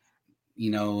about,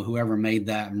 whoever made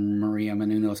that Maria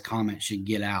Menounos comment should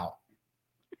get out.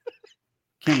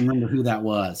 Can't remember who that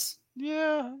was.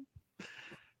 Yeah.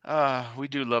 We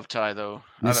do love Ty, though.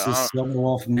 Mrs.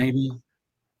 Silverwolf, maybe?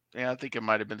 Yeah, I think it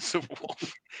might have been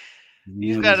Silverwolf.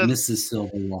 Yeah, it was Mrs.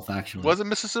 Silverwolf, actually. Was it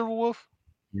Mrs. Silverwolf?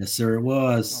 Yes, sir, it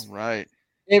was. All right.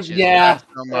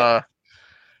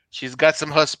 She's got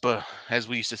some huspa, as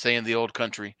we used to say in the old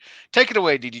country. Take it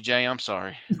away, DDJ. I'm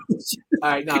sorry. All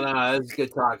right, no, that's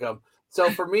good talk. So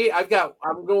for me, I'm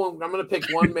going to pick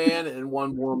one man and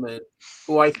one woman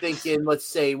who I think let's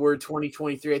say we're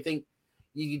 2023. I think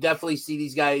you can definitely see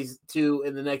these guys too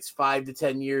in the next 5 to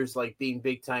 10 years, like being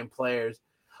big time players.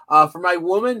 For my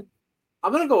woman,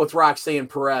 I'm going to go with Roxanne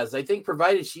Perez. I think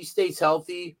provided she stays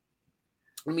healthy,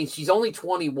 I mean, she's only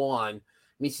 21. I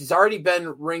mean, she's already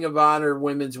been Ring of Honor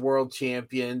Women's World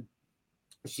Champion.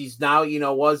 She's now,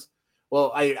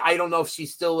 I don't know if she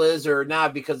still is or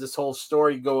not because this whole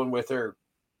story going with her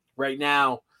right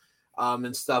now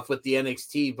and stuff with the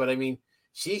NXT. But, I mean,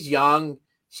 she's young.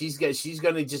 She's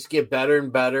going to just get better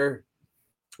and better.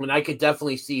 And I could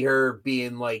definitely see her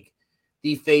being, like,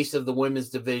 the face of the women's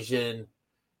division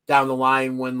down the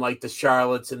line when, like, the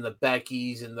Charlottes and the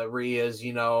Beckys and the Rheas,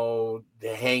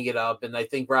 they hang it up. And I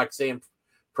think Roxanne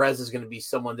Perez is going to be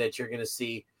someone that you're going to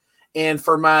see. And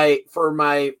for my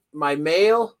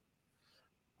male,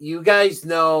 you guys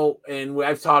know, and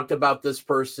I've talked about this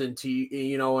person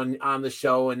to on the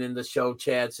show and in the show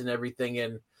chats and everything.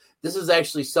 And this is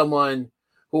actually someone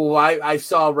who I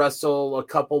saw wrestle a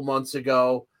couple months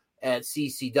ago at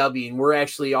CCW, and we're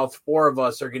actually all four of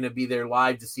us are going to be there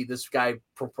live to see this guy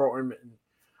perform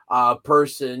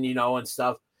person, and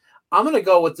stuff. I'm going to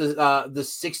go with the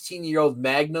 16-year-old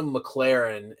Magnum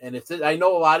McLaren. And I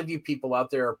know a lot of you people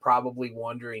out there are probably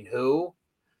wondering who.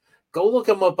 Go look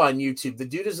him up on YouTube. The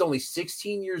dude is only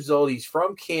 16 years old. He's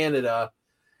from Canada.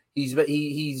 He's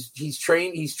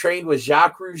trained with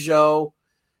Jacques Rougeau.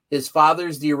 His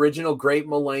father's the original Great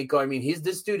Malenko. I mean,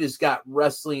 this dude has got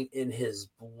wrestling in his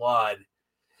blood.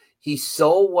 He's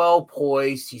so well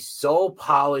poised. He's so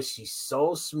polished. He's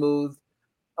so smooth.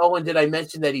 Oh, and did I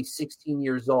mention that he's 16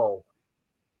 years old?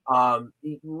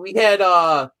 We had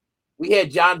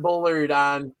John Bullard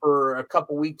on for a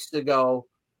couple weeks ago,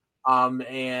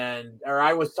 and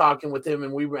I was talking with him,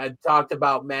 and we had talked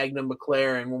about Magnum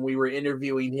McLaren when we were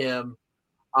interviewing him.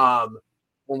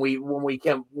 When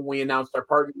we announced our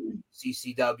partnership with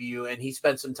CCW, and he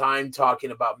spent some time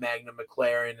talking about Magnum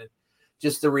McLaren and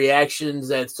just the reactions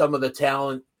that some of the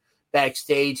talent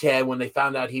backstage had when they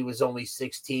found out he was only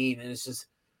 16. And it's just,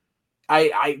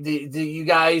 you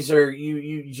guys are,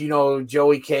 you know,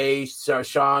 Joey K,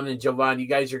 Sean, and Jovan, you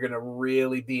guys are going to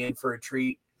really be in for a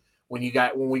treat when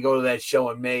we go to that show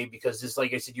in May, because just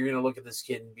like I said, you're going to look at this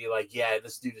kid and be like, yeah,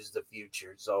 this dude is the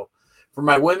future. So for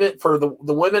my women, for the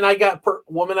women I got,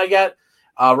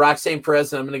 Roxanne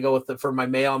Perez, and I'm going to go with for my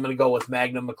male, I'm going to go with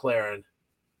Magnum McLaren.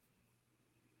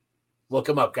 Look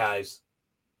him up, guys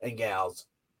and gals.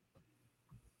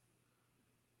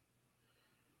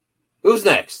 Who's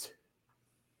next?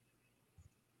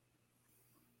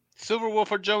 Silver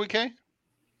Wolf or Joey K?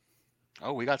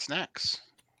 Oh, we got snacks.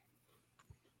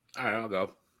 All right, I'll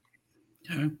go.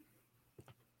 Okay.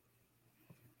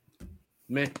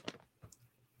 Me.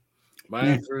 My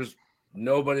answer is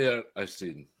nobody that I've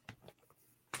seen.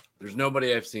 There's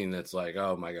nobody I've seen that's like,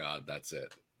 oh my God, that's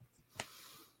it.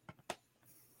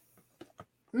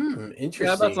 Interesting.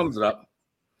 Yeah, that sums it up.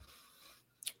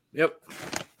 Yep.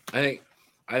 I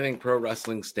think pro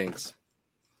wrestling stinks.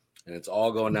 And it's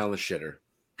all going down the shitter.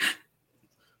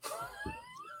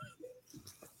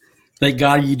 Thank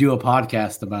God you do a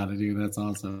podcast about it, dude. That's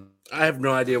awesome. I have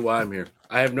no idea why I'm here.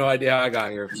 I have no idea how I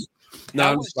got here. No,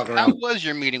 I'm just fucking around. How was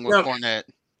your meeting with Cornette?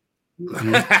 You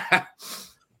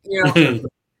know,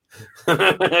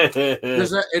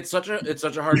 it's such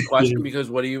a hard question, because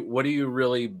what do you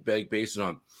really base it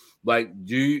on? Like,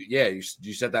 you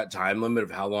set that time limit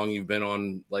of how long you've been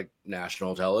on like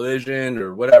national television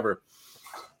or whatever?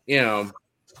 You know,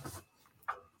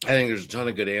 I think there's a ton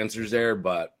of good answers there,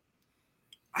 but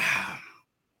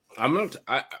I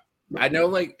know,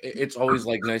 like, it's always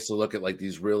like nice to look at like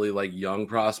these really like young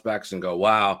prospects and go,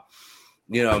 wow,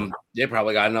 you know, they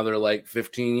probably got another like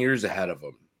 15 years ahead of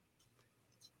them.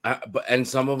 And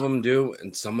some of them do,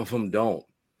 and some of them don't.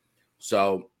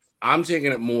 So I'm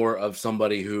taking it more of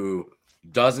somebody who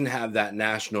doesn't have that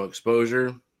national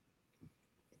exposure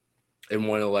in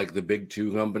one of like the big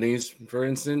two companies, for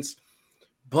instance,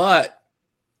 but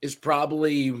is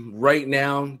probably right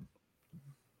now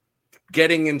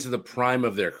getting into the prime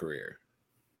of their career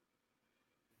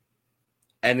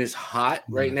and is hot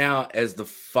right now as the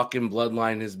fucking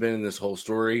bloodline has been in this whole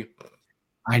story.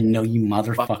 I know, you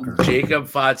motherfucker. Jacob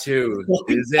Fatu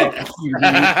is it.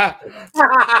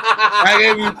 I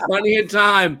gave you plenty of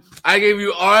time. I gave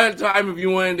you all the time if you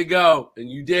wanted to go,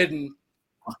 and you didn't.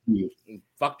 Fuck you. And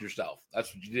fucked yourself.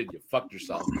 That's what you did. You fucked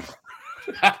yourself.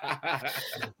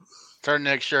 Turn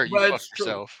next shirt. You fucked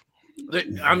yourself.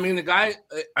 I mean, the guy,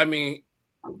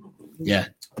 yeah,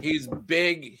 he's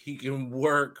big. He can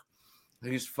work.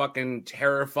 He's fucking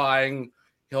terrifying.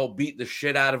 He'll beat the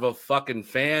shit out of a fucking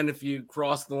fan if you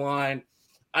cross the line.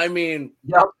 I mean,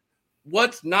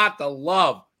 what's not to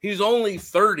love? He's only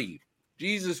 30.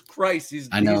 Jesus Christ. He's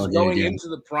going into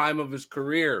the prime of his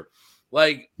career.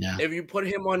 Like, if you put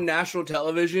him on national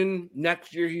television,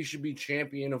 next year he should be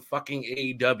champion of fucking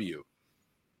AEW.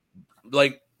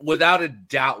 Like, without a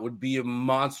doubt, would be a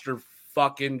monster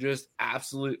fucking just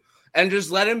absolute. And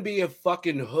just let him be a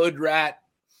fucking hood rat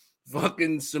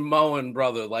fucking Samoan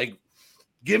brother. Like,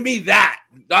 give me that.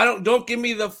 Don't give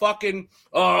me the fucking,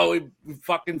 we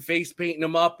fucking face painting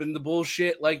him up and the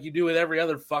bullshit like you do with every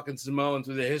other fucking Samoan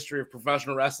through the history of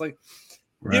professional wrestling.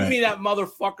 Right. Give me that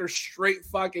motherfucker straight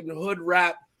fucking hood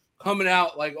rap coming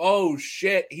out like, oh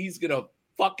shit, he's gonna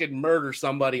fucking murder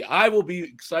somebody. I will be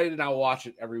excited and I'll watch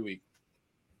it every week.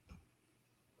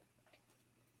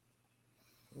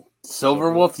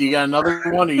 Silver Wolf, you got another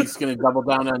one, or you just going to double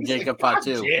down on Jacob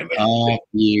Fatu? Fuck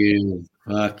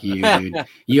you, dude.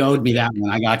 You owed me that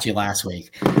one. I got you last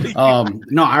week.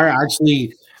 No, I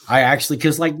actually,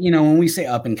 because like, you know, when we say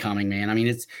up and coming, man, I mean,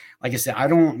 it's like I said, I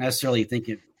don't necessarily think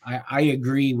it. I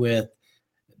agree with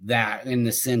that in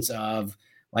the sense of,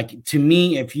 like, to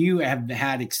me, if you have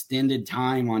had extended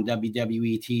time on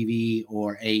WWE TV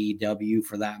or AEW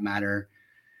for that matter,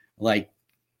 like,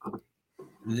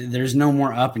 there's no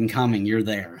more up and coming. You're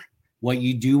there. What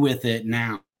you do with it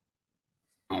now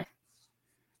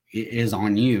is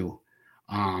on you.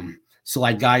 So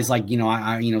like guys like, you know,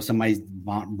 I somebody's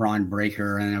Braun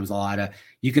Breaker, and there was a lot of,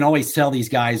 you can always tell these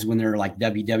guys when they're like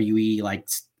WWE, like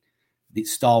the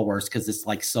stalwarts, because it's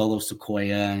like Solo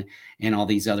Sequoia and all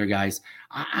these other guys.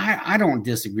 I don't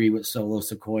disagree with Solo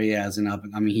Sequoia as an up.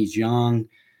 I mean, he's young.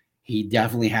 He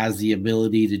definitely has the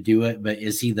ability to do it, but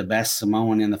is he the best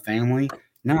Samoan in the family?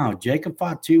 No, Jacob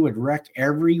Fatu would wreck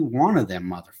every one of them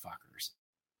motherfuckers.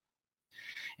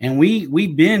 And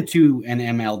we've been to an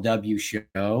MLW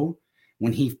show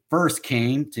when he first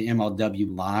came to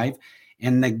MLW Live,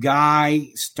 and the guy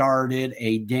started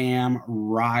a damn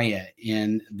riot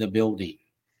in the building.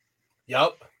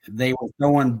 Yep. They were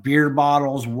throwing beer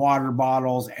bottles, water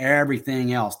bottles,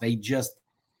 everything else. They just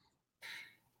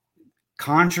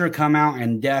Contra come out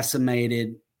and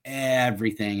decimated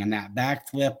everything. And that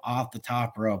backflip off the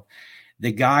top rope.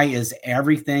 The guy is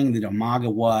everything that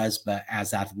Umaga was, but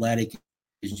as athletic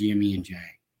as Jimmy and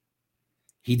Jay.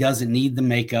 He doesn't need the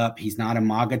makeup. He's not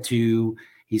Umaga 2.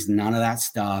 He's none of that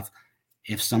stuff.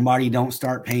 If somebody don't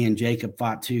start paying Jacob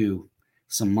Fatu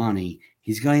some money,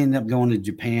 he's going to end up going to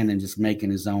Japan and just making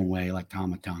his own way like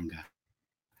Tama Tonga.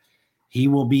 He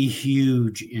will be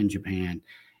huge in Japan.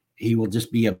 He will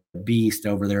just be a beast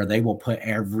over there. They will put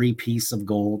every piece of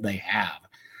gold they have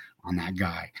on that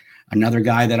guy. Another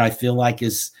guy that I feel like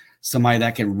is somebody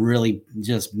that could really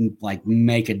just like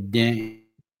make a dent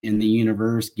in the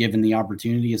universe given the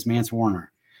opportunity is Mance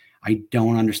Warner. I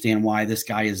don't understand why this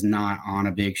guy is not on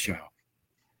a big show.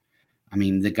 I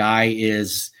mean, the guy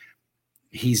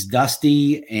he's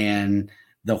Dusty and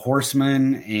the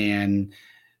Horseman and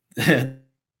the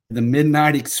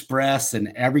Midnight Express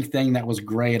and everything that was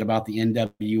great about the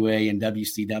NWA and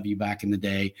WCW back in the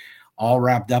day, all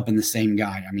wrapped up in the same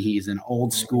guy. I mean, he's an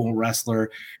old school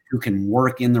wrestler who can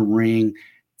work in the ring,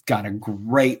 got a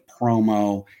great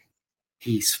promo.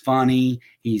 He's funny.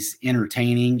 He's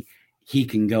entertaining. He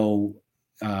can go,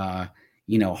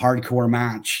 hardcore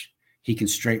match. He can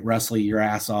straight wrestle your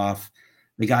ass off.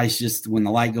 The guy's just, when the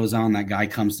light goes on, that guy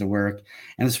comes to work.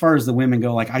 And as far as the women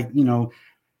go, like I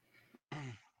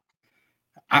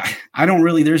don't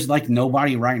really, there's like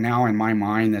nobody right now in my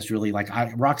mind that's really like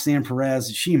Roxanne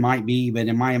Perez. She might be, but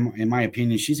in my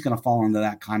opinion, she's going to fall into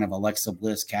that kind of Alexa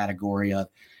Bliss category of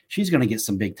she's going to get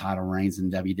some big title reigns in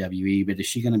WWE, but is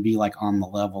she going to be like on the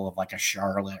level of like a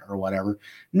Charlotte or whatever?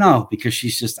 No, because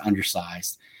she's just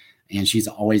undersized. And she's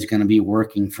always going to be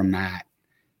working from that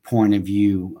point of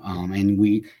view. And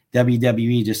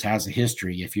WWE just has a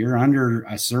history. If you're under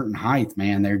a certain height,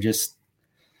 man, they're just,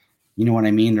 you know what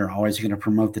I mean? They're always going to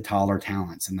promote the taller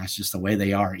talents. And that's just the way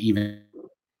they are, even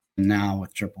now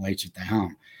with Triple H at the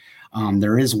helm.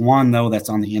 There is one, though, that's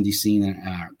on the indie scene,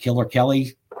 Killer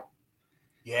Kelly.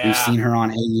 Yeah. We've seen her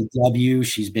on AEW.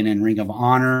 She's been in Ring of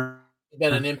Honor.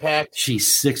 Been an Impact.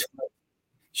 She's 6 foot.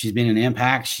 She's been in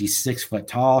Impact. She's 6 foot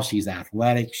tall. She's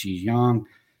athletic. She's young.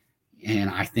 And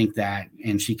I think that,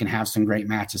 and she can have some great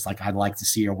matches. Like I'd like to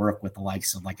see her work with the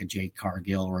likes of like a Jade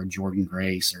Cargill or a Jordan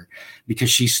Grace, or because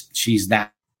she's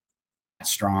that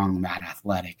strong, that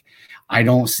athletic. I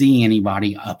don't see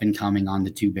anybody up and coming on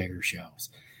the two bigger shows.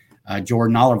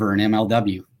 Jordan Oliver in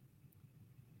MLW.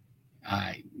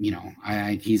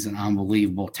 He's an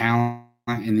unbelievable talent.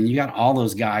 And then you got all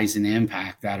those guys in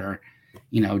Impact that are,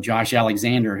 Josh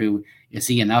Alexander, who is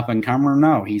he an up and comer?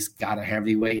 No, he's got a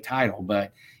heavyweight title,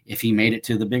 but if he made it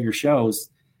to the bigger shows,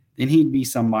 then he'd be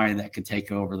somebody that could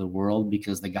take over the world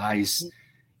because the guy's,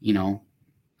 an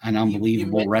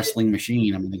unbelievable wrestling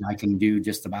machine. I mean, the guy can do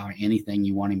just about anything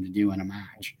you want him to do in a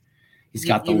match. He's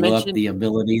got the look, the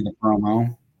ability, the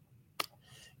promo.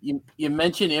 You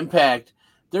mentioned Impact.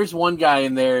 There's one guy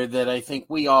in there that I think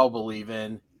we all believe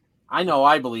in. I know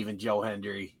I believe in Joe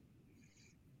Hendry.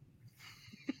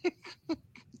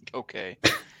 Okay.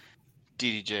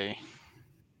 DDJ.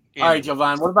 All right,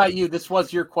 Jovan, what about you? This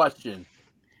was your question.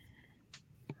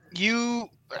 You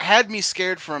had me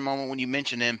scared for a moment when you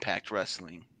mentioned Impact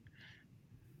Wrestling.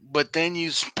 But then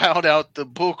you spout out the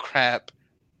bullcrap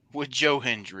with Joe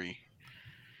Hendry.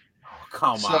 Oh,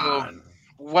 come on.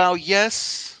 Well,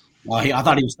 yes. Well, I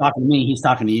thought he was talking to me. He's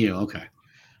talking to you. Okay.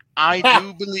 I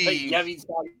do believe. Yeah, he's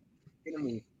talking to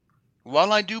me.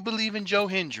 While I do believe in Joe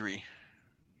Hendry,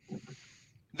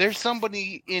 there's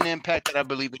somebody in Impact that I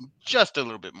believe in just a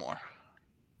little bit more.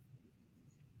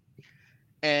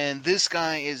 And this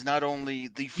guy is not only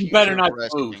the future of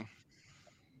wrestling.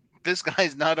 This guy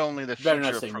is not only the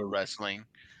future of pro wrestling,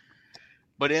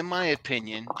 but in my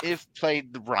opinion, if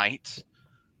played right,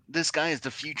 this guy is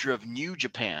the future of New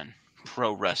Japan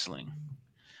Pro Wrestling.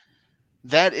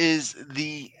 That is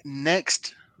the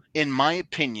next, in my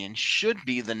opinion, should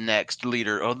be the next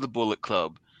leader of the Bullet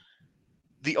Club.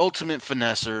 The ultimate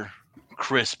finesser,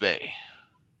 Chris Bay.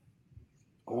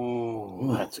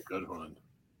 Oh, that's a good one.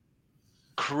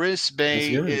 Chris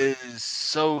Bay is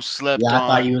so slept Yeah, I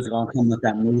thought on. you was gonna come with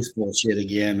that moose bullshit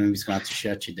again, and he's going to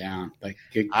shut you down. But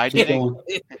keep going.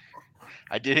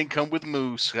 I didn't come with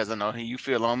Moose because I know how you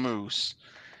feel on Moose.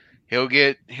 He'll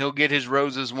get his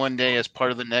roses one day as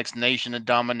part of the next Nation of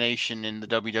Domination in the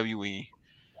WWE.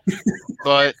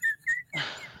 But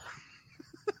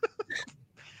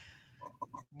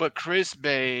Chris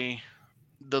Bay,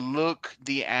 the look,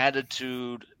 the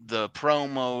attitude, the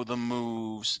promo, the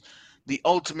moves, the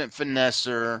ultimate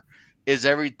finesser is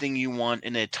everything you want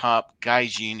in a top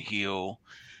Gaijin heel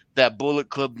that Bullet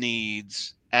Club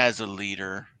needs as a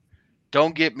leader.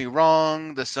 Don't get me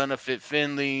wrong, the son of Fit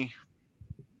Finley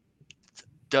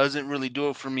doesn't really do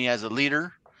it for me as a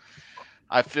leader.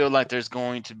 I feel like there's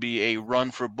going to be a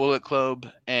run for Bullet Club,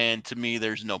 and to me,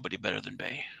 there's nobody better than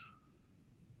Bay.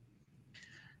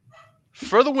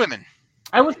 For the women,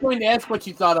 I was going to ask what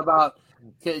you thought about.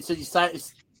 So you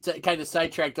kind of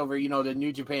sidetracked over, the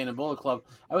New Japan and Bullet Club.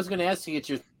 I was going to ask to get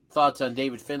your thoughts on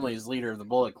David Finlay as leader of the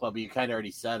Bullet Club. But you kind of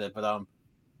already said it, but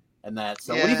and that.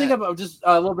 So what do you think about just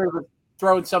a little bit of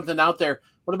throwing something out there?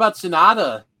 What about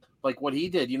Sonata? Like what he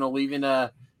did, leaving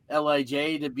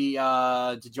LIJ to be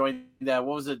to join that.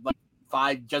 What was it,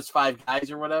 like just five guys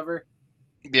or whatever?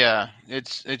 Yeah,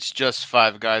 it's just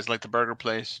five guys like the burger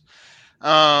place.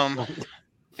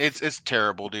 It's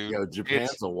terrible, dude. Yo,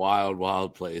 Japan's a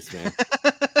wild place, man.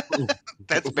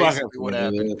 That's basically what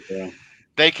happened.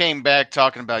 They came back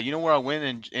talking about, where I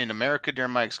went in America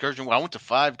during my excursion? Well, I went to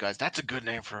Five Guys. That's a good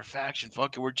name for a faction.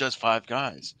 Fuck it, we're just five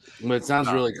guys. But it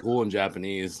sounds really cool in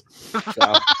Japanese.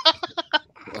 So,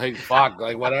 like, fuck,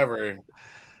 like, whatever.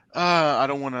 I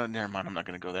don't want to. Never mind. I'm not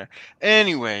going to go there.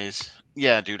 Anyways,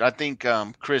 yeah, dude. I think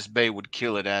Chris Bay would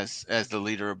kill it as the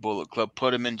leader of Bullet Club.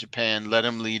 Put him in Japan. Let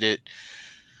him lead it.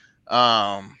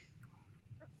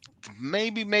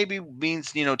 Maybe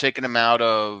means taking him out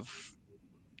of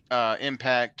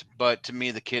Impact, but to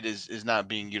me the kid is not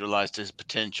being utilized to his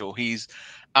potential. He's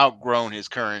outgrown his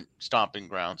current stomping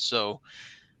ground. So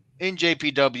in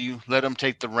JPW, let him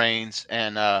take the reins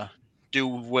and do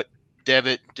what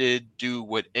Devitt did, do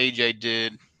what AJ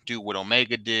did, do what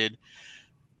Omega did,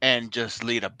 and just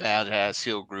lead a badass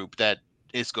heel group that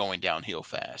is going downhill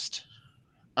fast.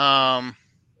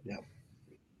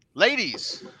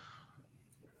 Ladies,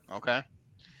 okay.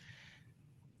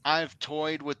 I've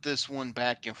toyed with this one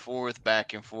back and forth.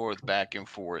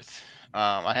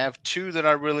 I have two that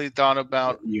I really thought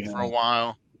about for a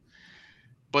while,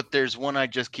 but there's one I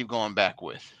just keep going back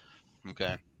with.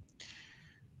 Okay.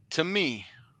 To me,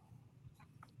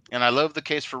 and I love the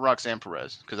case for Roxanne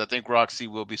Perez because I think Roxy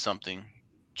will be something,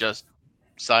 just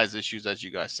size issues, as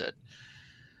you guys said.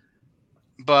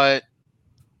 But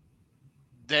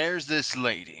there's this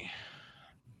lady,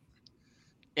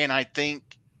 and I think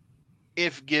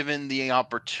if given the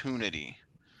opportunity,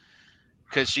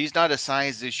 because she's not a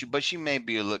size issue, but she may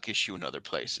be a look issue in other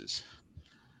places.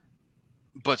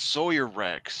 But Sawyer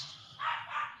Rex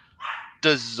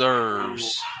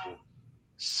deserves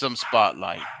some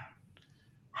spotlight.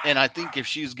 And I think if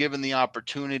she's given the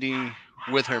opportunity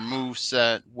with her move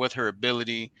set, with her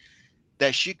ability,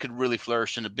 that she could really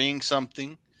flourish into being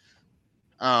something.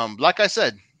 Like I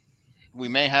said, we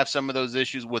may have some of those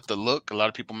issues with the look. A lot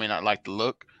of people may not like the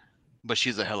look, but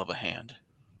she's a hell of a hand.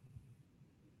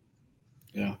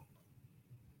 Yeah.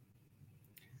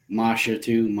 Masha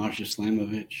too. Masha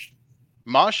Slamovich.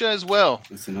 Masha as well.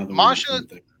 That's another Masha.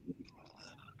 one.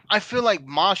 I feel like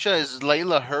Masha is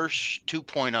Layla Hirsch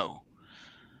 2.0.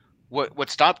 What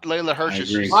stopped Layla Hirsch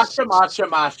is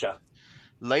Masha.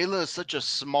 Layla is such a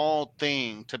small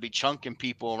thing to be chunking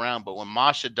people around, but when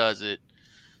Masha does it,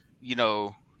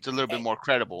 it's a little bit more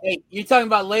credible. Hey, you're talking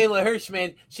about Layla Hirsch,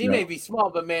 man. She may be small,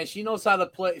 but man, she knows how to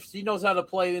play. She knows how to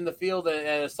play in the field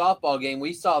at a softball game.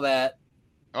 We saw that.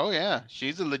 Oh yeah,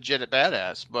 she's a legit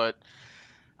badass. But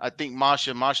I think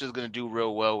Masha's going to do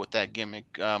real well with that gimmick,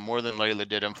 more than Layla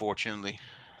did, unfortunately.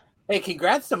 Hey,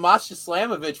 congrats to Masha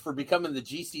Slamovich for becoming the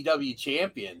GCW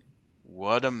champion.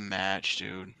 What a match,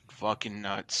 dude! Fucking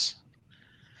nuts.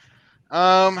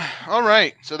 All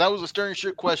right. So that was a Stern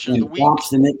Shirt question of the week. Props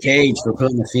to Nick Cage for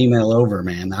putting the female over,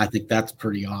 man. I think that's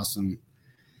pretty awesome.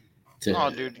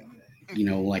 Dude.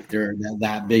 Like there's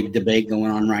that big debate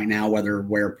going on right now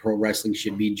where pro wrestling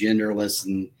should be genderless,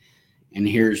 and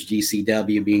here's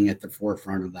GCW being at the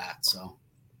forefront of that. So,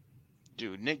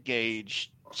 dude, Nick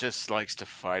Gage just likes to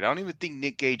fight. I don't even think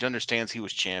Nick Gage understands he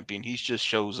was champion. He just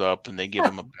shows up and they give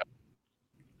him a belt.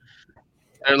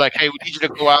 They're like, hey, we need you to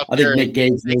go out there. I think Nick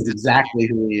Gage knows exactly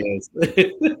who he is.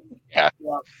 Yeah.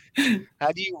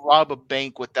 How do you rob a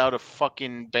bank without a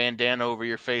fucking bandana over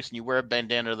your face and you wear a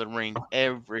bandana to the ring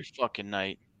every fucking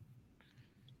night?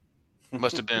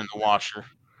 Must have been in the washer.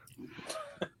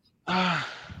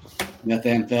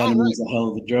 Methamphetamine is a hell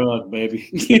of a drug, baby.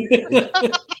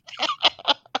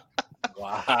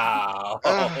 Wow.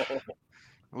 It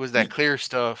was that clear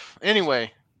stuff.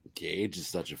 Anyway. Gage is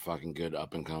such a fucking good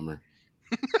up and comer.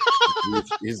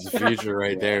 He's the future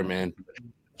right there, man.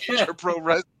 Future pro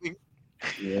wrestling.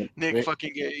 Yeah. Nick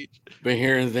fucking Gage. Been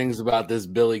hearing things about this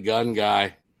Billy Gunn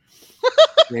guy.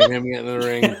 Seeing him get in the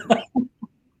ring.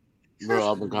 Real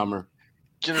up and comer.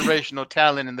 Generational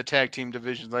talent in the tag team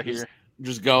divisions, I hear.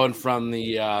 Just going from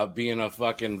the being a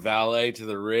fucking valet to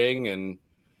the ring, and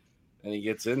he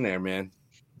gets in there, man.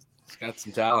 He's got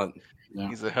some talent. Yeah.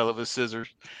 He's a hell of a scissors.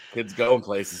 Kid's going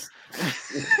places.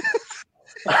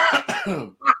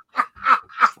 Look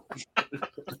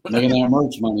at that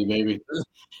merch money, baby.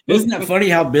 Isn't that funny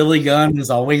how Billy Gunn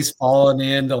is always falling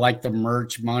into like the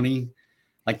merch money?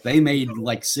 Like they made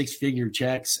like 6-figure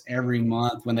checks every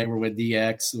month when they were with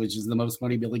DX, which is the most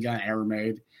money Billy Gunn ever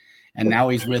made. And now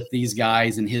he's with these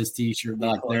guys and his t-shirt.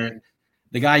 Like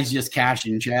the guy's just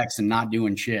cashing checks and not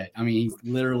doing shit. I mean, he's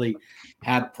literally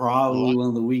had probably one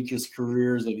of the weakest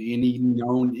careers of any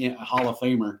known Hall of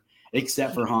Famer,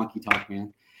 except for Honky Tonk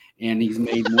Man. And he's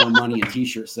made more money in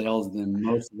t-shirt sales than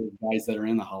most of the guys that are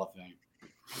in the Hall of Fame.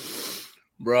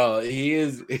 Bro, he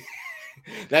is –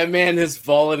 that man has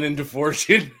fallen into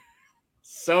fortune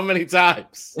so many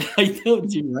times. I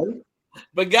told you, right?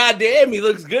 But goddamn, he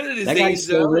looks good at his age,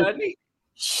 though, doesn't he?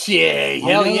 Shit,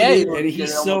 hell yeah. And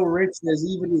he's so rich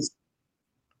that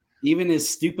even his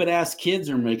stupid ass kids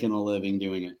are making a living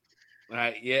doing it.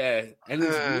 Yeah,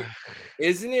 and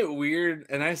isn't it weird?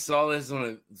 And I saw this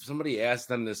when somebody asked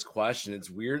them this question. It's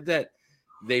weird that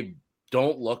they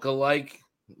don't look alike,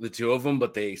 the two of them,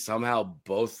 but they somehow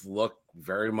both look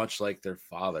very much like their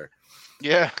father.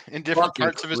 Yeah, in different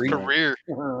parts of his career.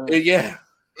 Yeah.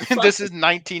 This is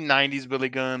 1990s Billy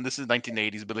Gunn. This is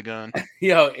 1980s Billy Gunn.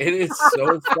 Yo, it is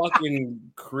so fucking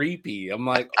creepy. I'm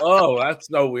like, oh, that's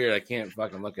so weird. I can't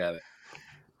fucking look at it.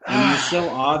 And you're so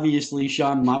obviously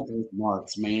Shawn Michaels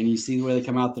marks, man. You see the way they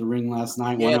come out the ring last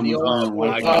night. Yeah, one of them was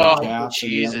wearing white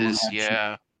Jesus,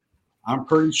 yeah. I'm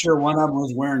pretty sure one of them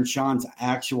was wearing Shawn's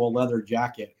actual leather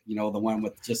jacket. You know, the one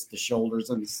with just the shoulders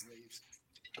and the sleeves.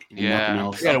 Yeah,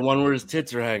 the one where his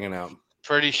tits are hanging out.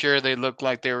 Pretty sure they looked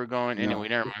like they were going. Anyway,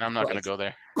 never mind. I'm not going to go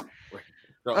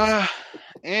there.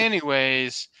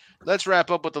 Anyways, let's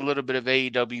wrap up with a little bit of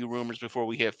AEW rumors before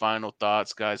we hit final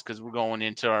thoughts, guys, because we're going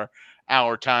into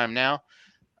our time now.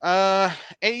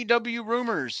 AEW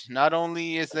rumors. Not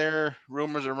only is there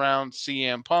rumors around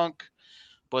CM Punk,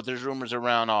 but there's rumors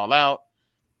around All Out.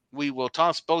 We will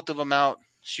toss both of them out,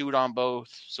 shoot on both,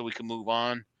 so we can move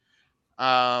on.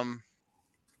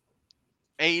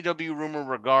 AEW rumor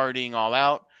regarding All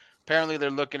Out. Apparently, they're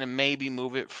looking to maybe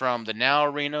move it from the Now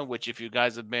Arena, which if you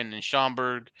guys have been in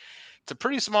Schaumburg, it's a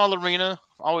pretty small arena.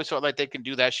 Always felt like they can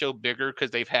do that show bigger because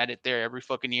they've had it there every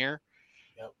fucking year.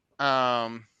 Yep.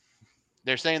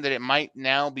 They're saying that it might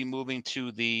now be moving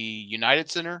to the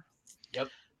United Center. Yep.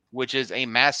 Which is a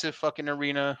massive fucking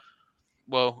arena.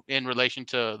 Well, in relation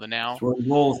to the Now. It's where the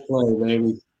Bulls play,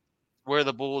 baby. Where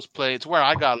the Bulls play. It's where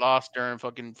I got lost during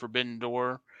fucking Forbidden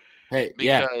Door. Hey,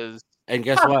 because, and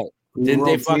guess what? Didn't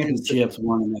they fucking chips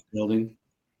won in that building?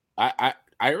 I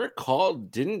recall,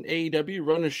 didn't AEW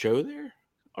run a show there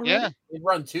already? Yeah. They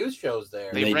run 2 shows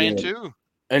there. They ran 2.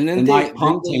 And then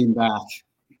Punk came back.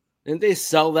 Didn't they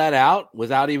sell that out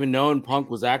without even knowing Punk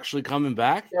was actually coming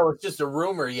back? Yeah, it was just a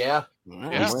rumor, yeah.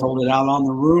 They sold it out on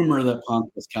the rumor that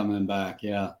Punk was coming back,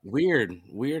 yeah.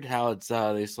 Weird how it's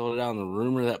they sold it out on the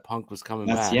rumor that Punk was coming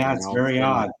back. Yeah, it's very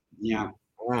odd. Yeah.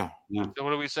 Yeah. So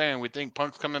what are we saying? We think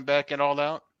Punk's coming back and All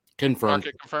Out? Confirmed.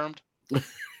 Market confirmed?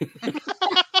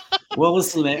 Well,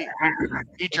 listen,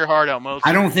 eat your heart out, Moses.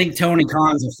 I don't think Tony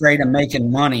Khan's afraid of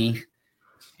making money.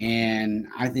 And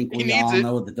I think we all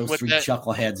know that those 3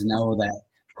 chuckleheads know that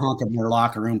Punk in their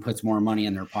locker room puts more money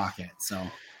in their pocket. So,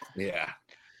 yeah.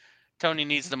 Tony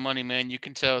needs the money, man. You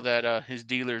can tell that his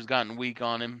dealer's gotten weak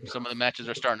on him. Some of the matches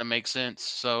are starting to make sense.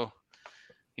 So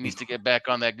he needs to get back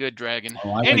on that good dragon.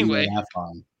 Anyway.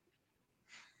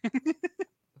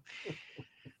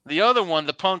 The other one,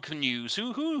 the Punk news.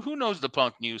 Who knows the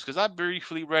Punk news? Because I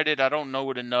briefly read it. I don't know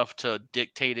it enough to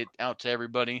dictate it out to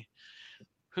everybody.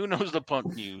 Who knows the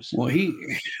Punk news? Well,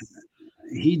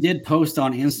 he did post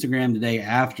on Instagram today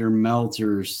after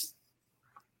Meltzer's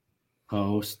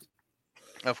post.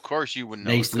 Of course you would know.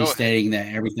 Basically stating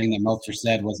that everything that Meltzer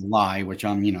said was a lie, which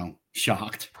I'm,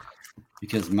 shocked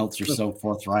because Meltzer's so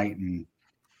forthright and,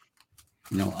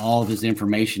 all of his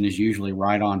information is usually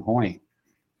right on point.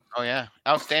 Oh, yeah.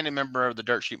 Outstanding member of the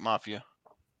Dirt Sheet Mafia.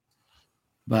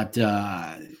 But,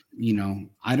 I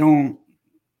don't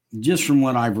just from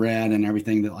what I've read and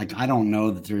everything, that like I don't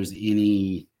know that there's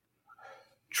any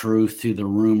truth to the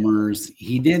rumors.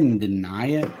 He didn't deny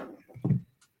it,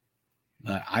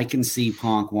 but I can see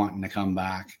Punk wanting to come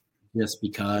back just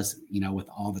because, with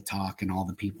all the talk and all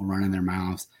the people running their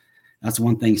mouths. That's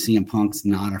one thing CM Punk's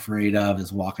not afraid of,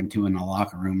 is walking to in the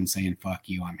locker room and saying, "Fuck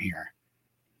you, I'm here."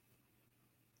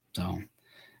 So,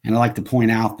 and I like to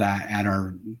point out that at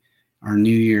our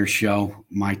New Year's show,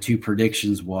 my 2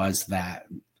 predictions was that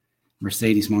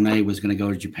Mercedes Moné was going to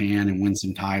go to Japan and win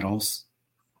some titles,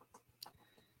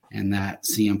 and that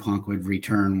CM Punk would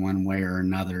return one way or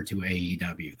another to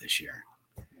AEW this year.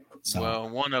 So, well,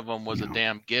 one of them was a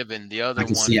damn given. The other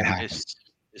one is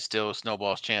still a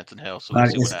snowball's chance in hell. So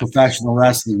but it's professional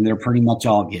wrestling. They're pretty much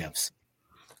all gives.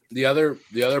 The other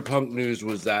Punk news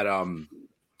was that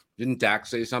didn't Dax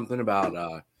say something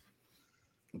about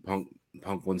Punk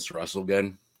wants to wrestle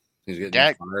again? He's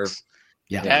getting fired.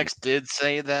 Yeah, Dax did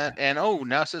say that. And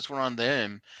now since we're on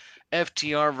them,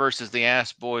 FTR versus the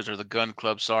Ass Boys, or the Gun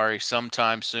Club,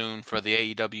 sometime soon for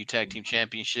the AEW Tag Team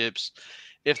Championships.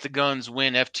 If the Guns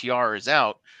win, FTR is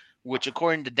out, which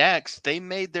according to Dax, they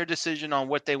made their decision on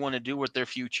what they want to do with their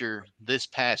future this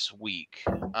past week.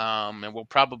 And we'll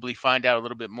probably find out a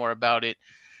little bit more about it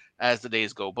as the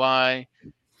days go by.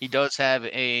 He does have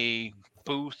a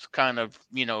booth kind of,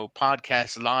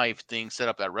 podcast live thing set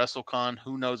up at WrestleCon.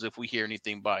 Who knows if we hear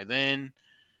anything by then.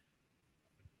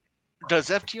 Does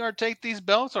FTR take these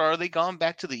belts, or are they gone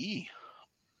back to the E?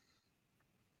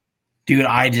 Dude,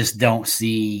 I just don't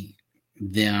see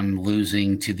them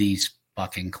losing to these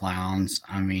fucking clowns.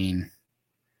 I mean,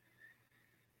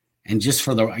 and just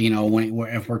for the,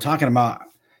 if we're talking about,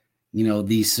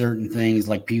 these certain things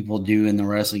like people do in the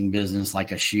wrestling business,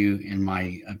 like a shoot, in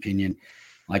my opinion,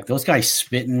 like those guys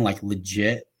spitting, like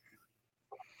legit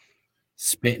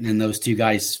spitting in those 2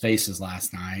 guys' faces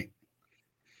last night.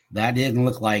 That didn't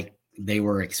look like they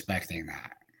were expecting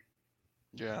that.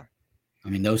 Yeah. I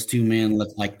mean, those 2 men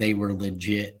looked like they were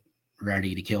legit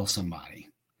ready to kill somebody.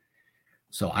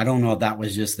 So I don't know if that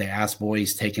was just the Ass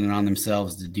Boys taking it on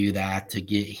themselves to do that, to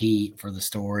get heat for the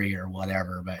story or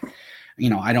whatever. But,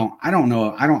 I don't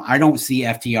know. I don't see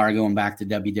FTR going back to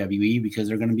WWE because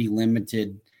they're going to be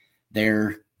limited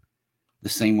there the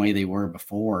same way they were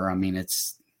before. I mean,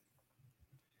 it's,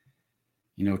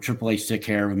 Triple H took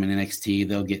care of them in NXT.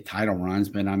 They'll get title runs,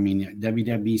 but I mean,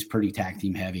 WWE's pretty tag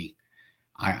team heavy.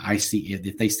 I see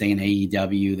if they stay in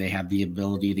AEW, they have the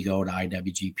ability to go to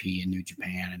IWGP and New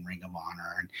Japan and Ring of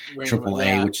Honor and Triple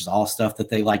A, which is all stuff that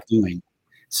they like doing.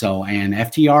 So, and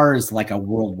FTR is like a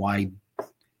worldwide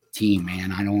team,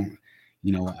 man. I don't,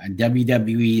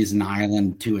 WWE is an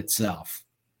island to itself.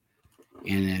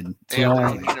 And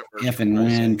until, if and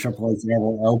when Triple H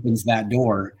ever opens that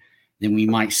door, then we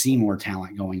might see more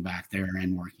talent going back there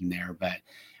and working there. But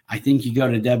I think you go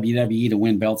to WWE to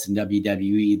win belts in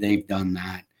WWE, they've done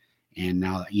that. And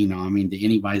now, to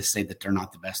anybody to say that they're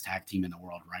not the best tag team in the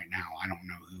world right now, I don't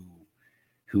know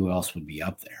who else would be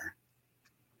up there.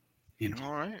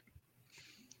 All right.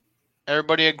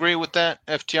 Everybody agree with that?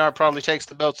 FTR probably takes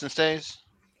the belts and stays?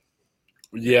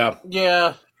 Yeah.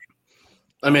 Yeah.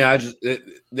 I mean,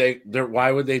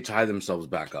 why would they tie themselves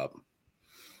back up?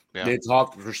 Yeah. They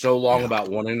talked for so long about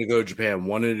wanting to go to Japan,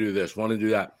 wanting to do this, wanting to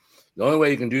do that. The only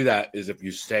way you can do that is if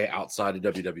you stay outside of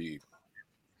WWE.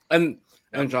 And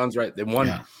John's right. They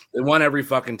won every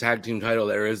fucking tag team title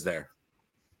there is there.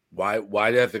 Why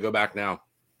do they have to go back now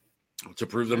to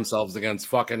prove themselves against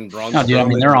fucking Braun? No, dude, I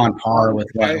mean, they're on par with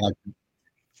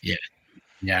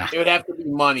yeah. It would have to be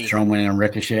money. Strowman and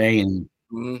Ricochet, and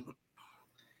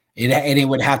it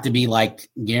would have to be like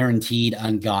guaranteed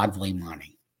ungodly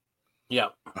money. Yeah.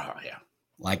 Oh yeah.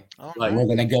 Like we're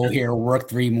gonna go here, work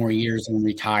 3 more years, and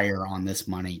retire on this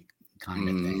money kind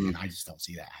of thing. And I just don't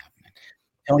see that happening.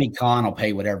 Tony Khan will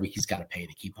pay whatever he's got to pay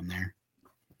to keep him there.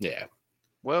 Yeah.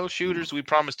 Well, shooters, we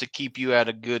promised to keep you at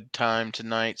a good time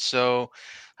tonight. So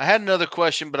I had another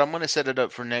question, but I'm going to set it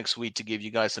up for next week to give you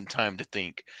guys some time to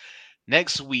think.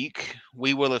 Next week,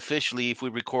 we will officially, if we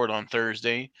record on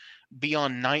Thursday, be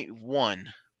on night 1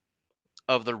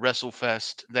 of the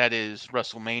WrestleFest. That is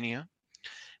WrestleMania.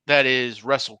 That is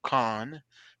WrestleCon.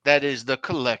 That is the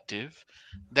Collective.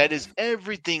 That is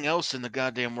everything else in the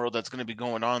goddamn world that's going to be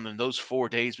going on in those 4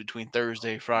 days between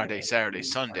Thursday, Friday, Saturday,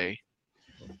 Sunday.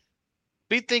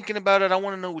 Be thinking about it. I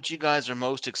want to know what you guys are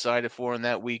most excited for in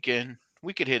that weekend.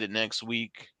 We could hit it next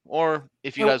week. Or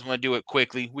if you guys want to do it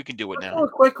quickly, we can do it now. Do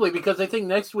it quickly, because I think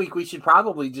next week we should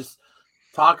probably just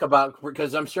talk about,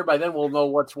 because I'm sure by then we'll know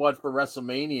what's what for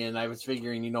WrestleMania. And I was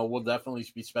figuring, we'll definitely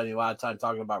be spending a lot of time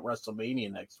talking about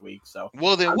WrestleMania next week. So,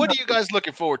 well, then what are you guys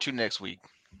looking forward to next week?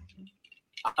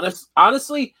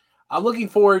 Honestly, I'm looking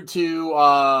forward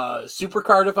to Super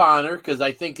Card of Honor because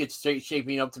I think it's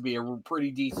shaping up to be a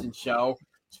pretty decent show.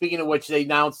 Speaking of which, they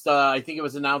announced, I think it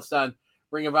was announced on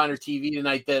Ring of Honor TV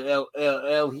tonight that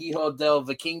El Hijo del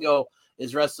Vikingo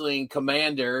is wrestling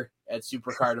Commander at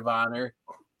Super Card of Honor,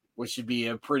 which should be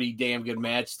a pretty damn good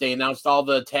match. They announced all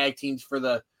the tag teams for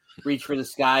the Reach for the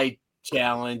Sky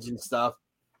challenge and stuff.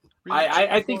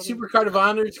 I think Super Card of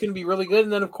Honor is going to be really good.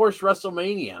 And then, of course,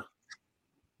 WrestleMania.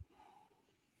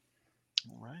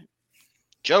 All right.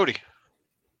 Jody.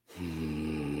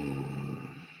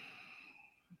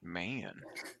 Man.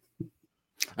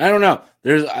 I don't know.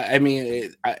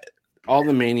 All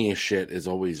the Mania shit is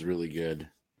always really good.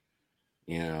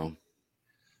 You know,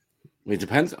 it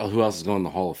depends on who else is going to the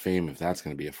Hall of Fame, if that's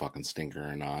going to be a fucking stinker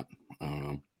or not. I don't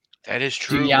know. That is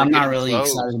true. Dude, yeah, I'm not really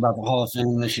excited about the Hall of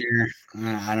Fame this year.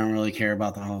 I don't really care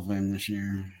about the Hall of Fame this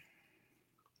year.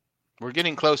 We're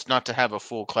getting close not to have a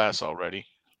full class already.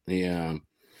 Yeah.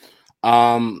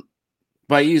 But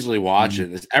I usually watch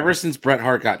it. Ever since Bret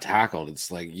Hart got tackled,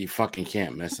 it's like you fucking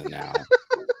can't miss it now.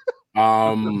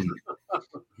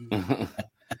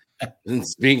 And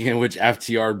speaking of which,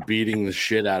 FTR beating the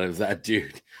shit out of that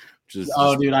dude. Dude,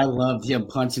 I loved him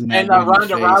punching that. And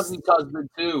Ronda Rousey's husband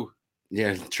too.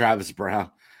 Yeah, Travis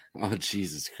Brown. Oh,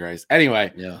 Jesus Christ.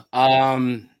 Anyway, yeah.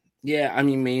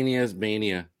 Mania is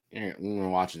Mania. I'm gonna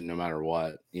watch it no matter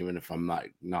what, even if I'm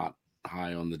not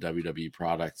high on the WWE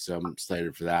product. So I'm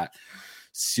excited for that.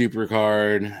 Super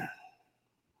card.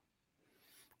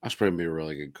 That's probably be a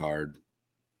really good card.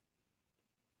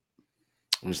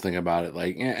 I'm just thinking about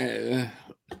it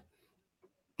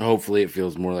hopefully it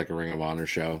feels more like a Ring of Honor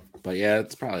show. But yeah,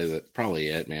 it's probably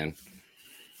it, man.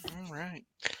 All right.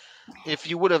 If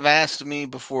you would have asked me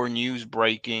before news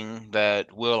breaking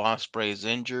that Will Ospreay is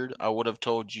injured, I would have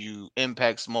told you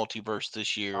Impact's Multiverse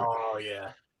this year. Oh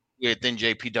yeah. With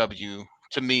NJPW,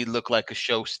 to me, looked like a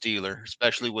show stealer,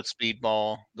 especially with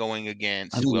Speedball going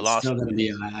against Will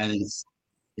Ospreay. I think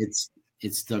it's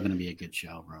still gonna be a good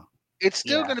show, bro. It's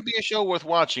still going to be a show worth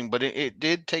watching, but it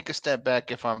did take a step back,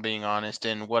 if I'm being honest,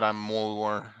 and what I'm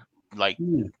more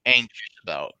anxious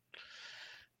about.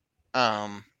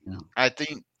 I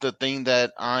think the thing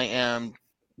that I am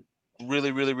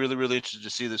really, really, really, really interested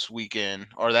to see this weekend,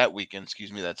 or that weekend,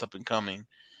 excuse me, that's up and coming,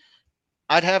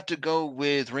 I'd have to go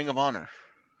with Ring of Honor.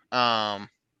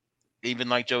 Even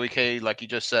like Joey K, like you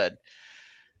just said,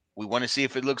 we want to see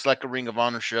if it looks like a Ring of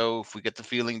Honor show, if we get the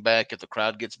feeling back, if the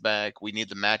crowd gets back. We need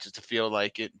the matches to feel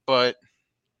like it. But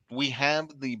we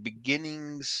have the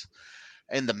beginnings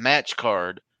and the match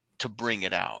card to bring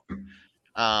it out.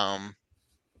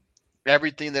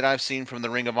 Everything that I've seen from the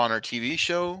Ring of Honor TV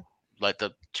show, like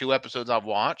the 2 episodes I've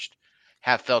watched,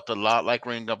 have felt a lot like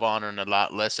Ring of Honor and a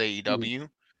lot less AEW.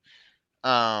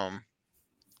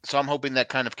 So I'm hoping that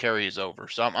kind of carries over.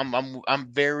 So I'm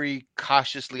very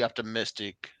cautiously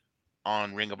optimistic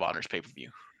on Ring of Honor's pay-per-view.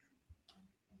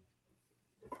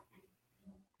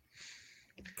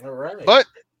 All right. But,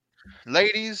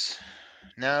 ladies,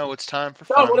 now it's time for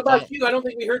fun. What about you? I don't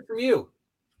think we heard from you.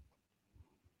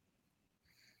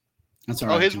 That's all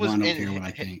right. His was I don't care what I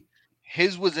think.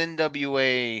 His was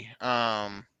NWA.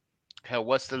 Hell,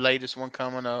 what's the latest one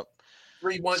coming up?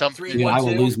 3-1-3-1-2. I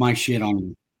will lose my shit on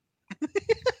you.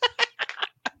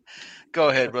 Go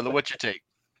ahead, brother. What's your take?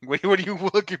 What are you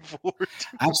looking forward to?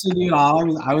 Actually, dude,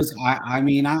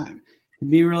 to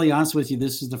be really honest with you,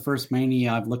 this is the first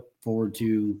Mania I've looked forward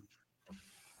to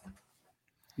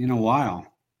in a while.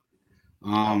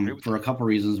 For a couple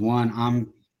reasons.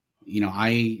 One,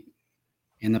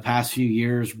 in the past few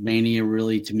years, Mania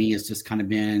really to me has just kind of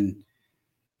been,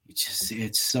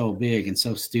 it's so big and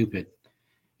so stupid.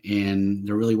 And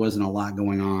there really wasn't a lot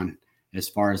going on as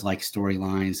far as like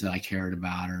storylines that I cared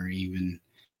about, or even,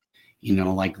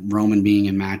 like Roman being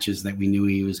in matches that we knew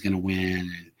he was going to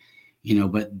win.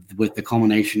 And, but with the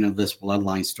culmination of this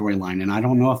Bloodline storyline, and I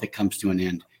don't know if it comes to an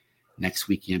end next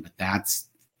weekend, but that's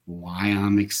why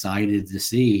I'm excited to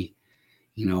see,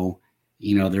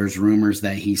 there's rumors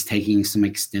that he's taking some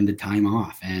extended time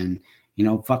off, and,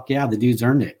 fuck yeah, the dude's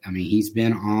earned it. I mean, he's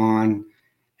been on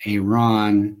a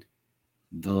run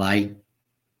like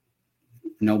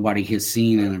nobody has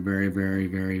seen in a very, very,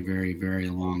 very, very, very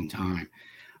long time.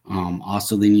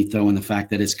 Also, then you throw in the fact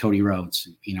that it's Cody Rhodes,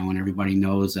 and everybody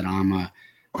knows that I'm a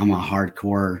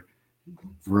hardcore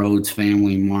Rhodes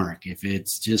family mark. If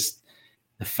it's just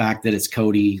the fact that it's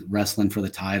Cody wrestling for the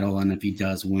title, and if he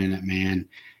does win it, man,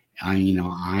 I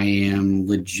am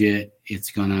legit. It's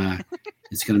gonna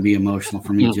be emotional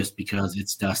for me just because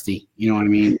it's Dusty. You know what I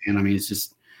mean? And I mean,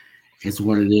 it's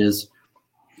what it is.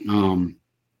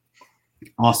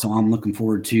 Also, I'm looking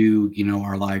forward to,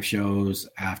 our live shows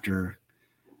after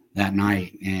that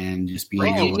night and just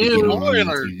being able to get on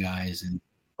with you guys and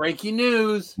breaking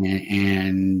news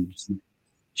and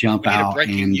jump out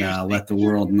and let the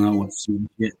world know what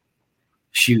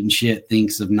shooting shit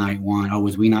thinks of night one. Oh,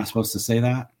 was we not supposed to say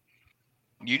that?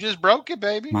 You just broke it,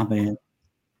 baby. My bad.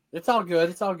 It's all good.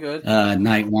 It's all good.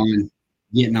 Night one,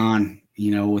 getting on,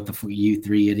 with you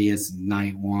three idiots,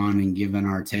 night one, and giving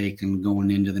our take and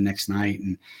going into the next night.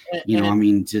 And,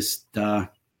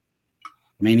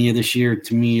 Mania this year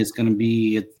to me is going to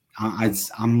be,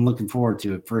 I'm looking forward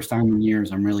to it. First time in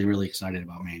years. I'm really, really excited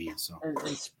about Mania. So,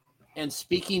 and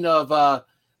speaking of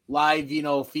live,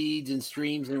 feeds and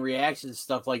streams and reactions and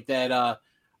stuff like that,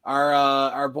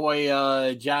 our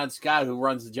boy John Scott, who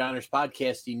runs the Johners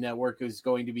Podcasting Network, is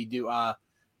going to be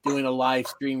doing a live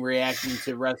stream reacting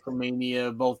to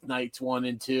WrestleMania, both nights 1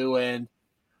 and 2, and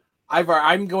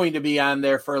I'm going to be on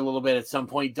there for a little bit at some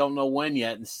point. Don't know when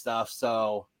yet and stuff.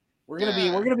 So we're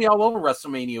gonna be all over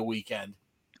WrestleMania weekend.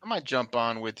 I might jump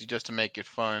on with you just to make it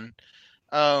fun.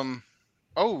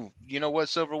 Oh, you know what,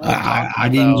 Silver Wolf? I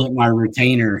didn't get my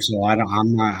retainer, so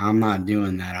I'm not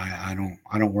doing that. I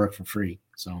don't work for free.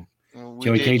 So,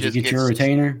 Joey K, did you get your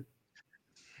retainer?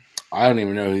 I don't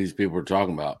even know who these people are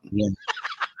talking about. Yeah.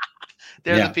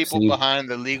 They're the people behind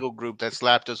the legal group that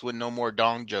slapped us with no more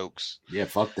dong jokes. Yeah,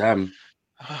 fuck them.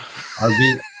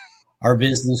 Our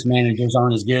business managers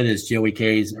aren't as good as Joey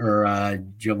K's or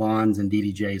Javon's and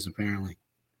DDJ's, apparently.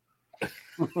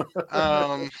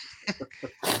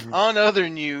 On other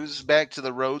news, back to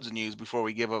the Rhodes news before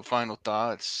we give up final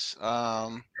thoughts.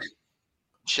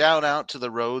 Shout out to the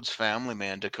Rhodes family,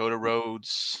 man. Dakota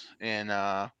Rhodes,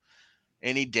 and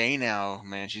any day now,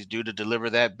 man, she's due to deliver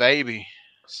that baby.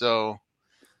 So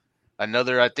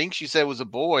another, I think she said was a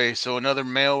boy, so another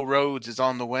male Rhodes is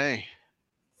on the way.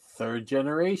 Third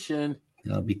generation.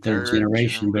 That'll be third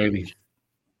generation, baby.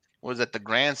 Was that the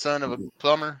grandson of a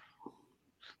plumber?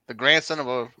 The grandson of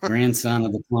the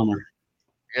plumber.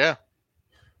 Yeah.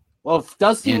 Well, if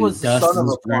Dusty was the son of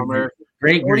a plumber,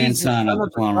 great grandson of a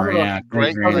plumber. Yeah,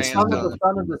 great grandson of the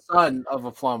son of the son of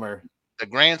a plumber. The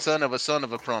grandson of a son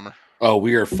of a plumber. Oh,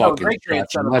 we are fucking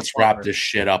stretching. Let's wrap this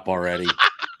shit up already.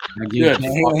 Good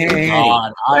fucking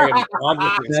God. I am done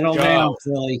with this. Settle down,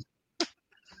 Philly.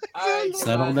 All right,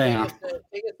 settle down.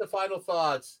 Take us to final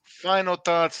thoughts. Final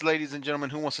thoughts, ladies and gentlemen.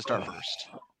 Who wants to start first?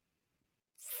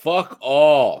 Fuck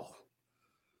all.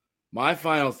 My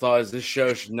final thought is this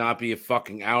show should not be a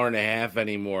fucking hour and a half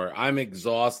anymore. I'm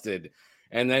exhausted.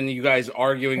 And then you guys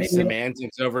arguing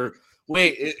semantics over,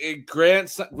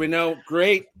 grandson,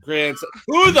 great grandson.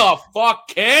 Who the fuck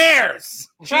cares?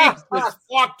 Jesus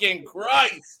fucking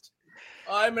Christ.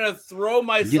 I'm going to throw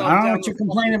myself I don't know what you're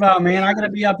complaining about, man. I got to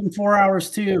be up in 4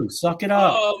 hours too. Suck it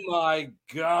up. Oh my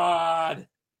God.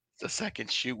 It's the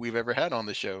second shoot we've ever had on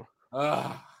the show.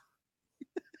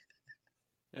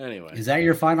 Anyway, is that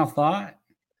your final thought?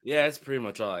 Yeah, it's pretty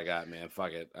much all I got, man.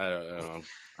 Fuck it. I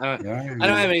don't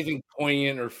have anything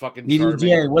poignant or fucking.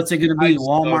 DJ, what's it going to be?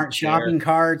 Walmart shopping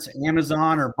carts,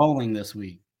 Amazon, or bowling this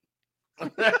week?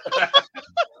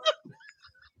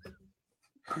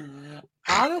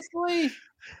 Honestly,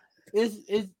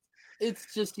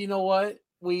 it's just, you know what,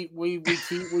 we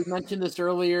mentioned this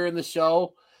earlier in the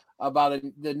show about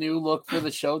the new look for the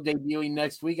show debuting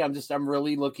next week. I'm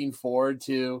really looking forward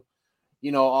to,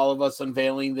 all of us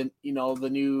unveiling the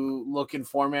new look and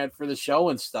format for the show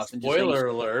and stuff. And spoiler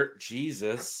alert,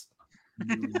 Jesus.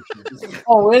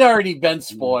 Oh, it already been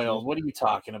spoiled. What are you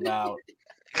talking about?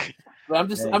 But I'm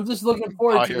just looking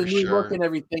forward to the new look and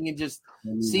everything, and just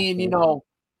seeing,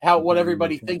 what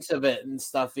everybody thinks of it and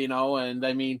stuff, and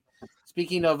I mean,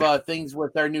 speaking of things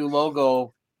with our new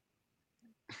logo,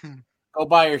 go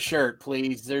buy your shirt,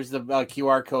 please. There's the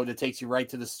QR code that takes you right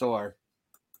to the store.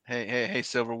 Hey,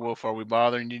 Silver Wolf, are we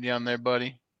bothering you down there,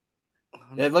 buddy?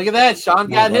 Yeah, look at that. Sean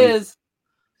got his.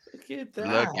 Look at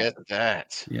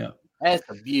that. Yeah. That's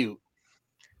a beaut.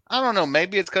 I don't know.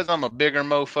 Maybe it's because I'm a bigger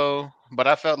mofo, but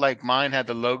I felt like mine had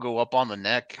the logo up on the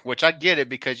neck, which I get it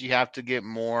because you have to get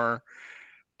more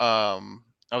of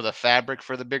the fabric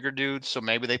for the bigger dudes. So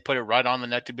maybe they put it right on the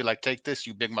neck to be like, take this,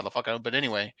 you big motherfucker. But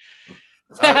anyway,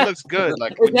 it looks good.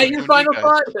 Like, is that your final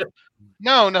thought?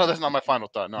 No, that's not my final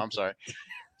thought. No, I'm sorry.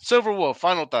 Silver Wolf,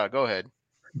 final thought. Go ahead.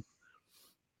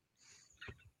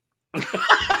 I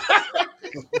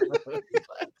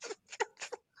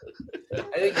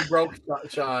think you broke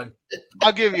Sean.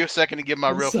 I'll give you a second to give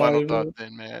my final thought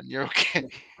then, man. You're okay.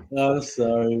 I'm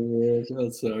sorry, man.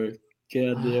 I'm sorry.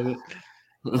 God damn it.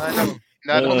 I know.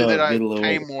 Not only did I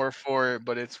pay more for it,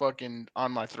 but it's fucking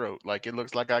on my throat. Like, it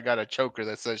looks like I got a choker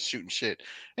that says shooting shit.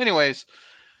 Anyways,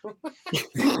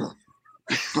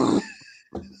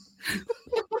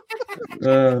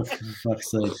 For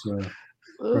fuck's sake, bro.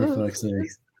 For fuck's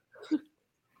sake.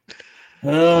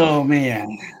 Oh,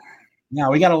 man. Yeah,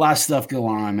 we got a lot of stuff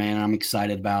going on, man. I'm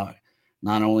excited about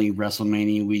not only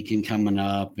WrestleMania weekend coming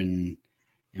up and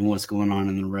what's going on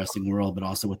in the wrestling world, but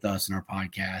also with us and our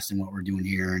podcast and what we're doing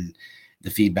here and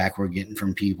the feedback we're getting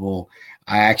from people.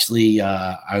 I actually,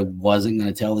 I wasn't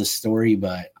going to tell this story,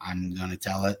 but I'm going to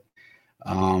tell it.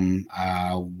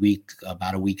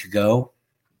 About a week ago,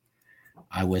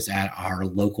 I was at our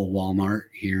local Walmart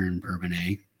here in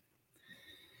Bourbonnais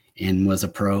and was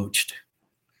approached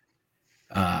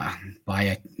by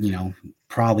a,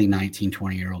 probably 19,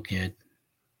 20-year-old kid.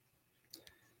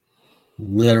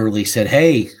 Literally said,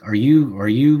 "Hey, are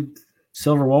you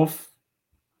Silver Wolf?"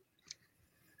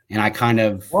 And I kind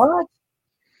of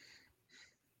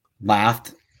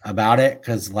laughed about it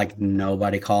because like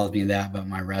nobody calls me that but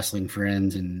my wrestling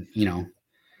friends, and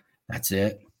that's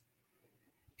it.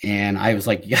 And I was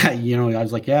like,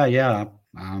 yeah,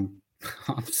 I'm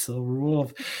Silver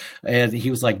Wolf. And he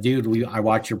was like, dude, I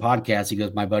watch your podcast. He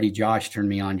goes, my buddy Josh turned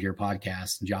me on to your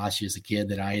podcast. And Josh is a kid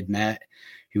that I had met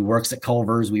who works at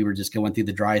Culver's. We were just going through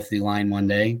the drive-through line one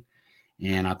day.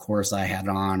 And of course I had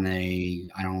on I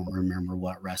don't remember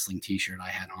what wrestling t-shirt I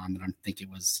had on, but I think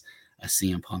it was a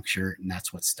CM Punk shirt. And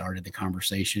that's what started the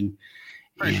conversation.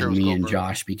 And me and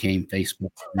Josh became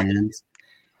Facebook friends.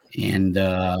 And,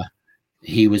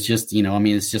 he was just,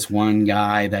 it's just one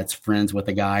guy that's friends with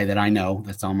a guy that I know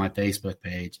that's on my Facebook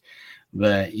page.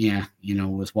 But yeah,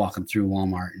 was walking through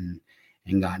Walmart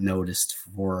and got noticed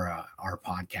for our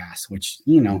podcast, which,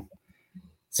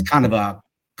 it's kind of a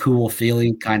cool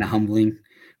feeling, kind of humbling.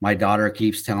 My daughter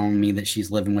keeps telling me that she's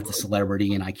living with a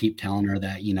celebrity, and I keep telling her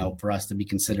that, for us to be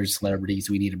considered celebrities,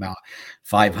 we need about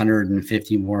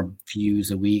 550 more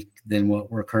views a week than what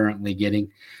we're currently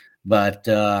getting. But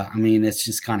it's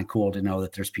just kind of cool to know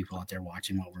that there's people out there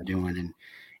watching what we're doing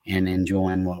and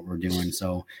enjoying what we're doing.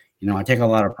 So, I take a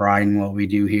lot of pride in what we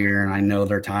do here. And I know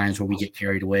there are times where we get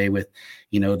carried away with,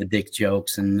 the dick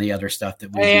jokes and the other stuff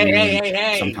that we do.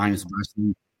 Hey.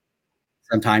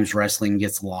 Sometimes wrestling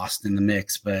gets lost in the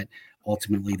mix, but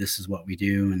ultimately this is what we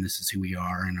do and this is who we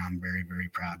are. And I'm very, very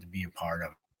proud to be a part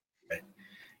of it.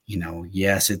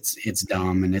 Yes, it's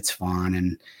dumb and it's fun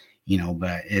and,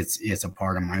 but it's a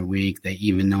part of my week that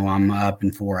even though I'm up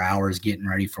in 4 hours getting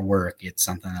ready for work, it's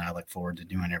something that I look forward to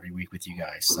doing every week with you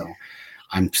guys. So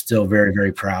I'm still very,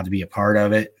 very proud to be a part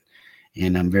of it.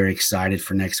 And I'm very excited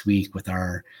for next week with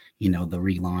our, the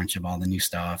relaunch of all the new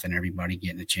stuff and everybody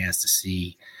getting a chance to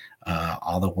see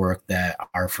all the work that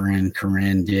our friend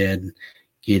Corinne did,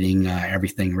 getting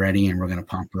everything ready. And we're going to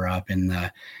pump her up in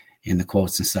the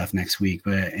quotes and stuff next week,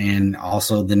 and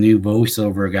also the new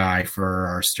voiceover guy for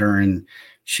our stirring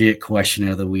shit question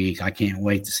of the week. I can't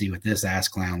wait to see what this ass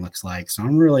clown looks like. So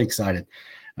I'm really excited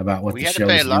about what the show is doing.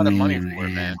 We had to pay a lot of money for it,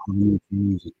 man.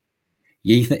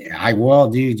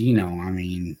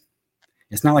 Dude,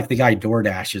 it's not like the guy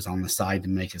DoorDashes on the side to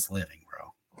make his living,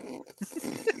 bro.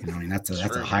 That's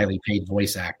a highly paid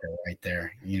voice actor right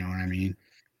there. You know what I mean?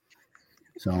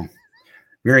 So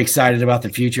very excited about the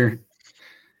future.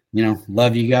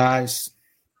 Love you guys.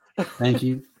 Thank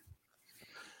you.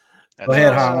 Go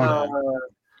ahead, Hot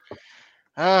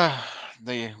One.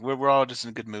 We're all just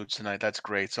in good moods tonight. That's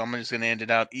great. So I'm just going to end it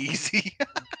out easy.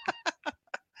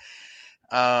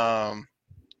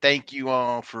 Thank you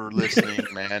all for listening,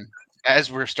 man.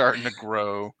 As we're starting to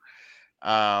grow,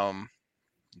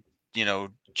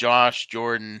 Josh,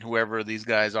 Jordan, whoever these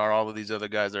guys are, all of these other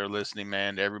guys that are listening,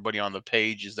 man, everybody on the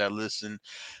pages that listen,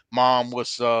 Mom,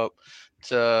 what's up?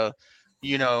 To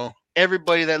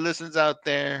everybody that listens out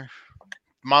there,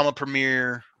 Mama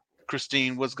Premier,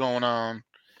 Christine, what's going on?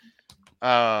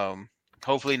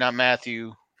 Hopefully not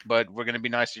Matthew, but we're gonna be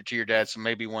nicer to your dad, so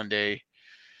maybe one day.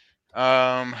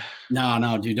 No,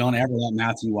 dude, don't ever let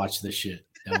Matthew watch this shit.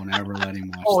 Don't ever let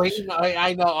him watch. This shit.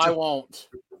 I know, I won't.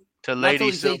 To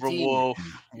Lady Silver Wolf,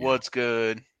 what's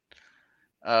good?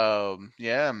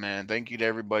 Yeah, man. Thank you to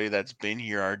everybody that's been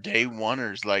here. Our day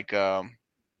oneers, like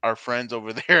our friends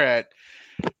over there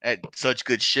at Such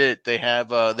Good Shit, they have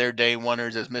their day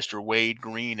oneers as Mr. Wade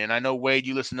Green. And I know, Wade,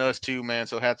 you listen to us too, man.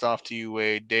 So hats off to you,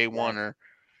 Wade, day oneer.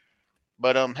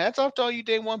 But hats off to all you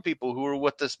day one people who were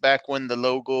with us back when the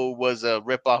logo was a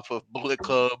ripoff of Bullet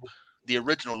Club, the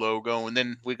original logo. And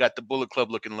then we got the Bullet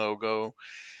Club looking logo.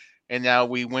 And now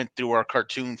we went through our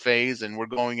cartoon phase and we're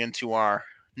going into our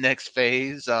next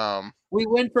phase. We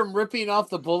went from ripping off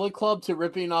the Bullet Club to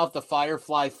ripping off the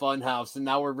Firefly Funhouse, and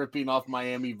now we're ripping off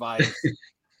Miami Vice.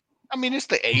 I mean, it's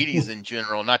the 80s in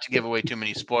general, not to give away too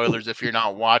many spoilers if you're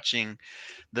not watching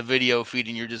the video feed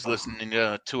and you're just listening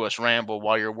to us ramble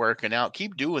while you're working out.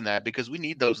 Keep doing that because we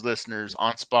need those listeners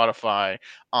on Spotify,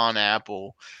 on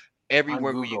Apple,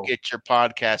 everywhere where you Google. get your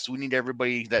podcast. We need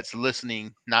everybody that's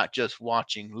listening, not just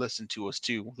watching. Listen to us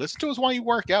too. Listen to us while you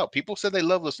work out. People said they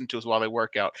love listening to us while they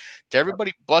work out. To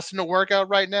everybody busting a workout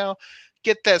right now,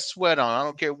 get that sweat on. I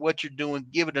don't care what you're doing.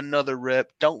 Give it another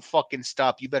rep. Don't fucking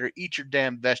stop. You better eat your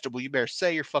damn vegetable. You better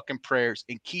say your fucking prayers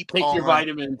and keep Take on. your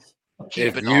vitamins. Keep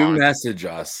If it you on. message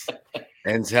us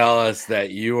and tell us that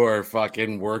you are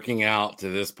fucking working out to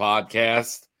this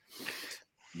podcast,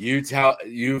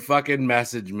 you fucking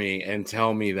message me and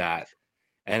tell me that,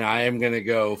 and I am gonna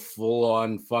go full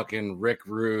on fucking Rick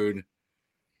Rude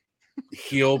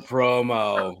heel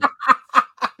promo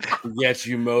to get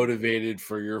you motivated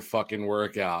for your fucking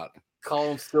workout. Call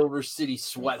them Silver City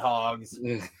Sweat Hogs.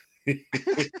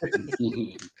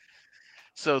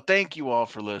 So thank you all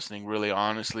for listening. Really,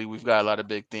 honestly, we've got a lot of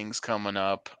big things coming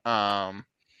up.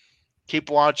 Keep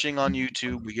watching on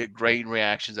YouTube. We get great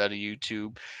reactions out of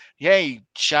YouTube. Yay!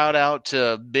 Shout out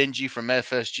to Benji from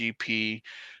FSGP,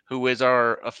 who is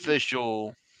our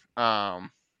official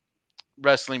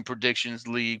Wrestling Predictions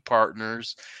League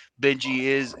partners. Benji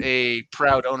is a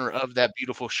proud owner of that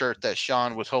beautiful shirt that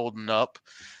Sean was holding up.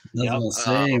 I was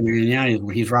gonna say, man, yeah,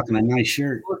 he's rocking a nice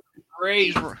shirt.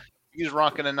 Great. He's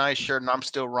rocking a nice shirt, and I'm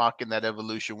still rocking that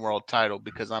Evolution World title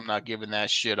because I'm not giving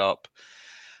that shit up.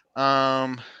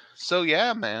 So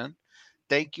yeah, man.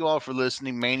 Thank you all for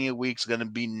listening. Mania Week's gonna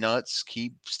be nuts.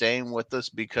 Keep staying with us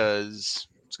because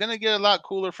it's gonna get a lot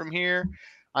cooler from here.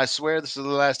 I swear this is the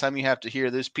last time you have to hear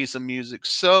this piece of music.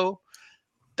 So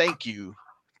thank you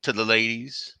to the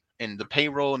ladies in the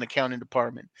payroll and accounting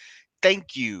department.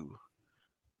 Thank you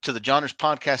to the Johners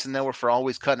Podcasting Network for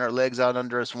always cutting our legs out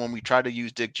under us when we try to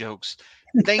use dick jokes.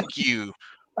 Thank you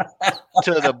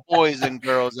to the boys and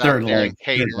girls out there in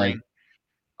catering.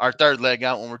 Our third leg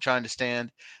out when we're trying to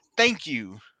stand. Thank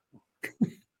you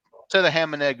to the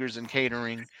Ham and Eggers and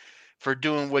catering for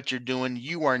doing what you're doing.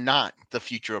 You are not the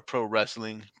future of pro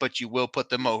wrestling, but you will put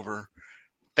them over.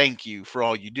 Thank you for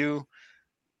all you do.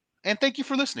 And thank you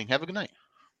for listening. Have a good night.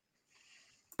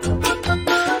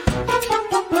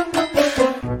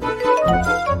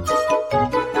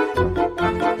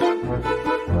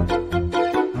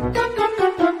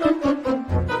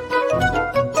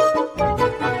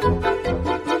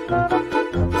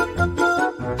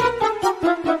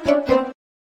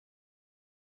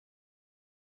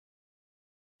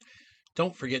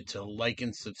 Don't forget to like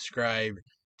and subscribe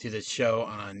to the show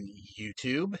on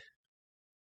YouTube.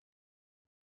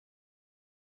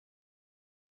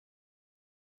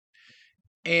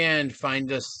 And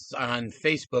find us on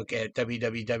Facebook at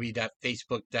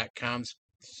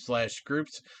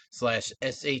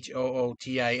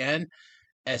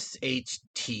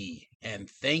www.facebook.com/groups/SHOOTINSHT. And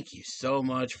thank you so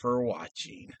much for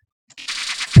watching.